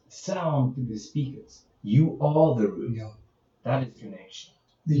the sound through the speakers. You are the room. Yeah. That is connection.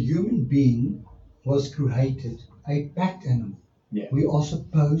 The human being was created a pack animal. Yeah. We are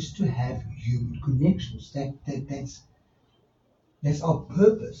supposed to have human connections. That's our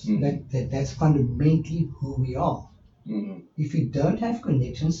purpose. That's fundamentally who we are. If you don't have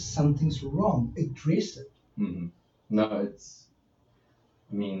connections, something's wrong. Address it. No,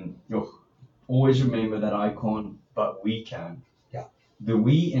 always remember that I can't, but we can. Yeah. The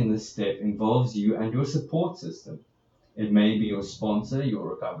we in this step involves you and your support system. It may be your sponsor, your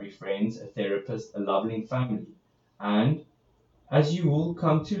recovery friends, a therapist, a loving family, and as you will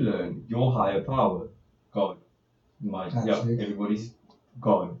come to learn, your higher power, God. Everybody's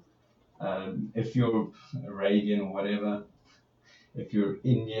God. If you're Arabian or whatever, if you're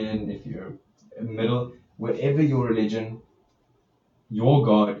Indian, if you're middle, whatever your religion, your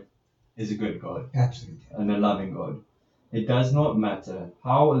God is a good God. Absolutely. And a loving God. It does not matter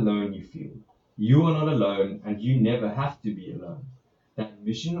how alone you feel. You are not alone, and you never have to be alone. The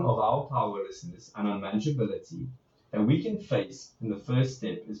admission of our powerlessness and unmanageability that we can face in the first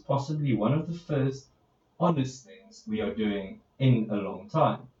step is possibly one of the first honest things we are doing in a long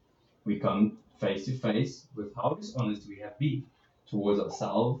time. We come face to face with how dishonest we have been towards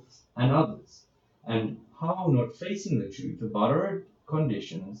ourselves and others, and how not facing the truth about our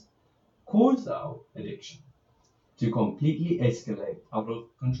conditions caused our addiction to completely escalate out of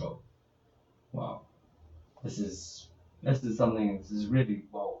control. Wow. This is something, this is really,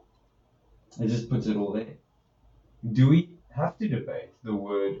 well, it just puts it all there. Do we have to debate the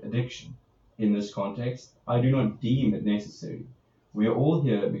word addiction in this context? I do not deem it necessary. We are all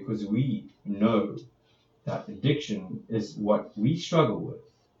here because we know that addiction is what we struggle with,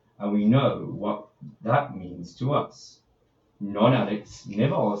 and we know what that means to us. Non-addicts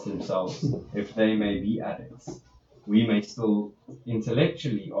never ask themselves if they may be addicts. We may still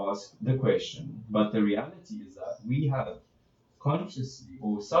intellectually ask the question, but the reality is that we have consciously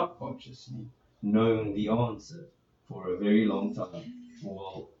or subconsciously known the answer for a very long time.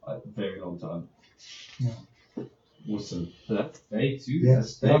 Well, a very long time. Yeah. Awesome. So that's day 2.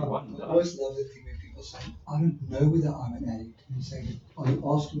 Yes. That's day 1. I always love the thing when people say, I don't know whether I'm an addict. And you say, are you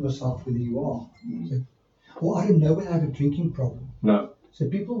asking yourself whether you are? So, or I don't know whether I have a drinking problem. No. So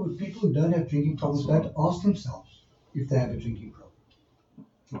people who don't have drinking problems don't ask themselves if they have a drinking problem.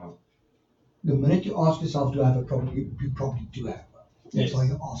 Wow. The minute you ask yourself, do I have a problem, you probably do have one. That's why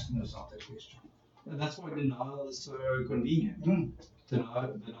you're asking yourself that question. And that's why denial is so convenient.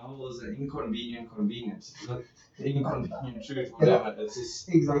 Denial is an inconvenient convenience. The inconvenient truth, whatever. It's just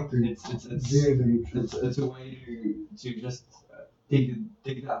exactly. It's very, very true. It's a way to just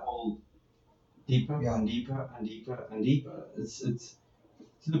dig that hole deeper and deeper and deeper and deeper. It's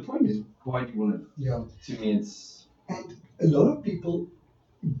so the point is, why do you want to? Yeah. To me, it's. And a lot of people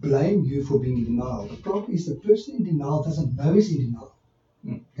blame you for being in denial. The problem is the person in denial doesn't know he's in denial.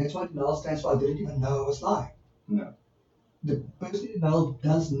 That's what denial stands for. I didn't even know I was lying. No. The person in denial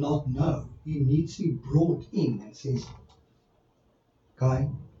does not know. He needs to be brought in and says, Guy,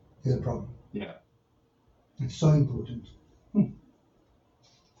 there's a problem. Yeah. It's so important.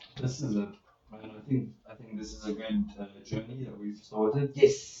 This is I think this is a good journey that we've started.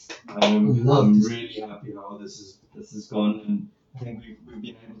 Yes. I'm really happy how this has gone, and I think we've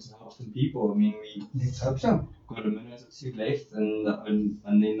been able to help some people. I mean, let's hope so. Got a minute or 2 left, and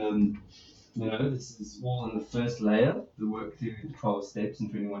then this is all in the first layer, the work through the 12 steps in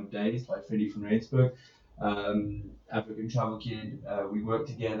 21 days by Freddie from Rensburg, African Travel Kid. We work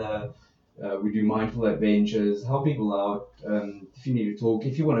together. We do mindful adventures, help people out. If you need to talk,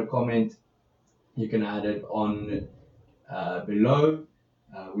 if you want to comment, you can add it on below.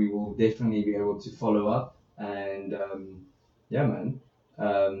 We will definitely be able to follow up. And yeah, man.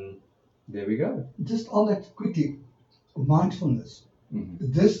 There we go. Just on that quickly, mindfulness.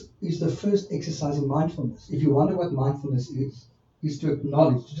 This is the first exercise in mindfulness. If you wonder what mindfulness is to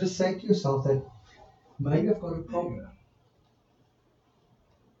acknowledge, to just say to yourself that maybe I've got a problem.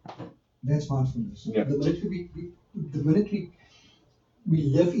 That's mindfulness. Yeah. The minute we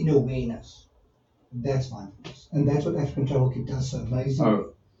live in awareness, that's mindfulness. And that's what African Travel Kit does so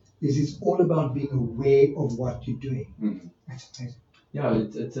amazingly. It's all about being aware of what you're doing. That's amazing. Yeah,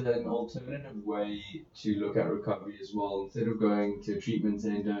 it's an alternative way to look at recovery as well. Instead of going to a treatment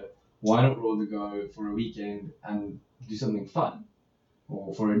center, why not rather go for a weekend and do something fun,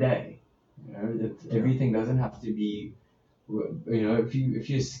 or for a day? Everything doesn't have to be. If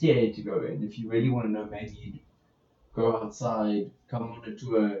you're scared to go in, if you really want to know, maybe go outside, come on a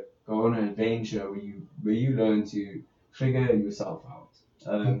tour, go on an adventure where you learn to figure yourself out.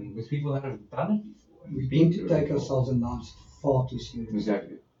 With people that have done it before. And We been tend to through it take before. ourselves and lives far too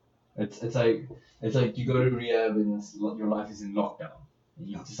seriously. Exactly. It's like you go to rehab and your life is in lockdown. And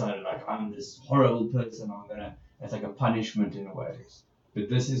you've decided like I'm this horrible person. It's like a punishment in a way. But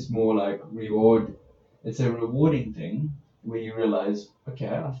this is more like reward. It's a rewarding thing where you realize, okay,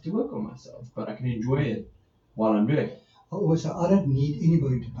 I have to work on myself, but I can enjoy it while I'm doing it. Also, I don't need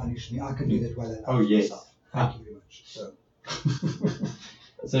anybody to punish me. I can do that well enough. Oh yes. Myself. Thank you very much.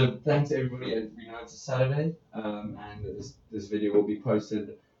 So thanks everybody. We know it's a Saturday, and this video will be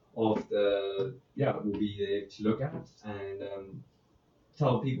posted after. Yeah, we'll be there to look at and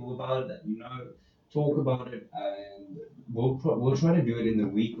tell people about it. That talk about it, and we'll try to do it in the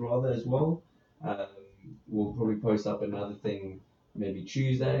week rather as well. We'll probably post up another thing maybe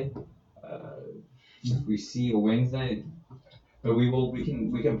Tuesday, if we see, or Wednesday. But we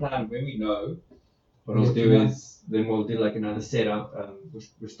can plan when we know. What we'll do is then we'll do like another setup.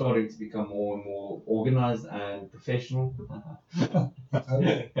 We're starting to become more and more organized and professional. And,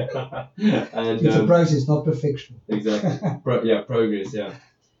 it's a process, not perfection. Exactly. Progress. Yeah.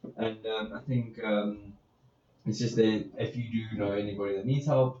 And I think it's just that if you do know anybody that needs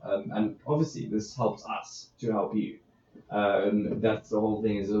help, and obviously this helps us to help you. That's the whole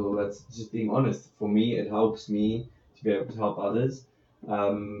thing. That's just being honest. For me, it helps me to be able to help others.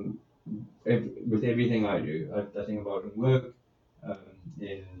 With everything I do, I think about in work,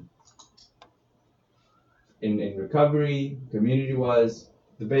 in recovery, community-wise.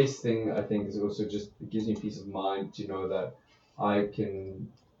 The best thing I think is also just it gives me peace of mind to know that I can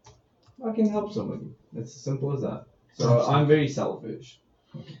help somebody. It's as simple as that. So absolutely. I'm very selfish.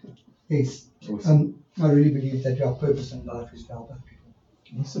 Yes. Awesome. I really believe that your purpose in life is to help other people.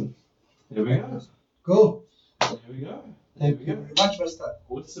 Awesome. There we go. Cool. There we go. Thank you very much, Mister.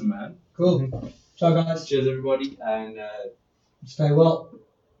 Awesome, man. Cool. Ciao, guys. Cheers, everybody, and stay well.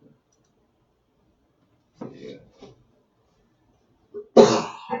 Yeah.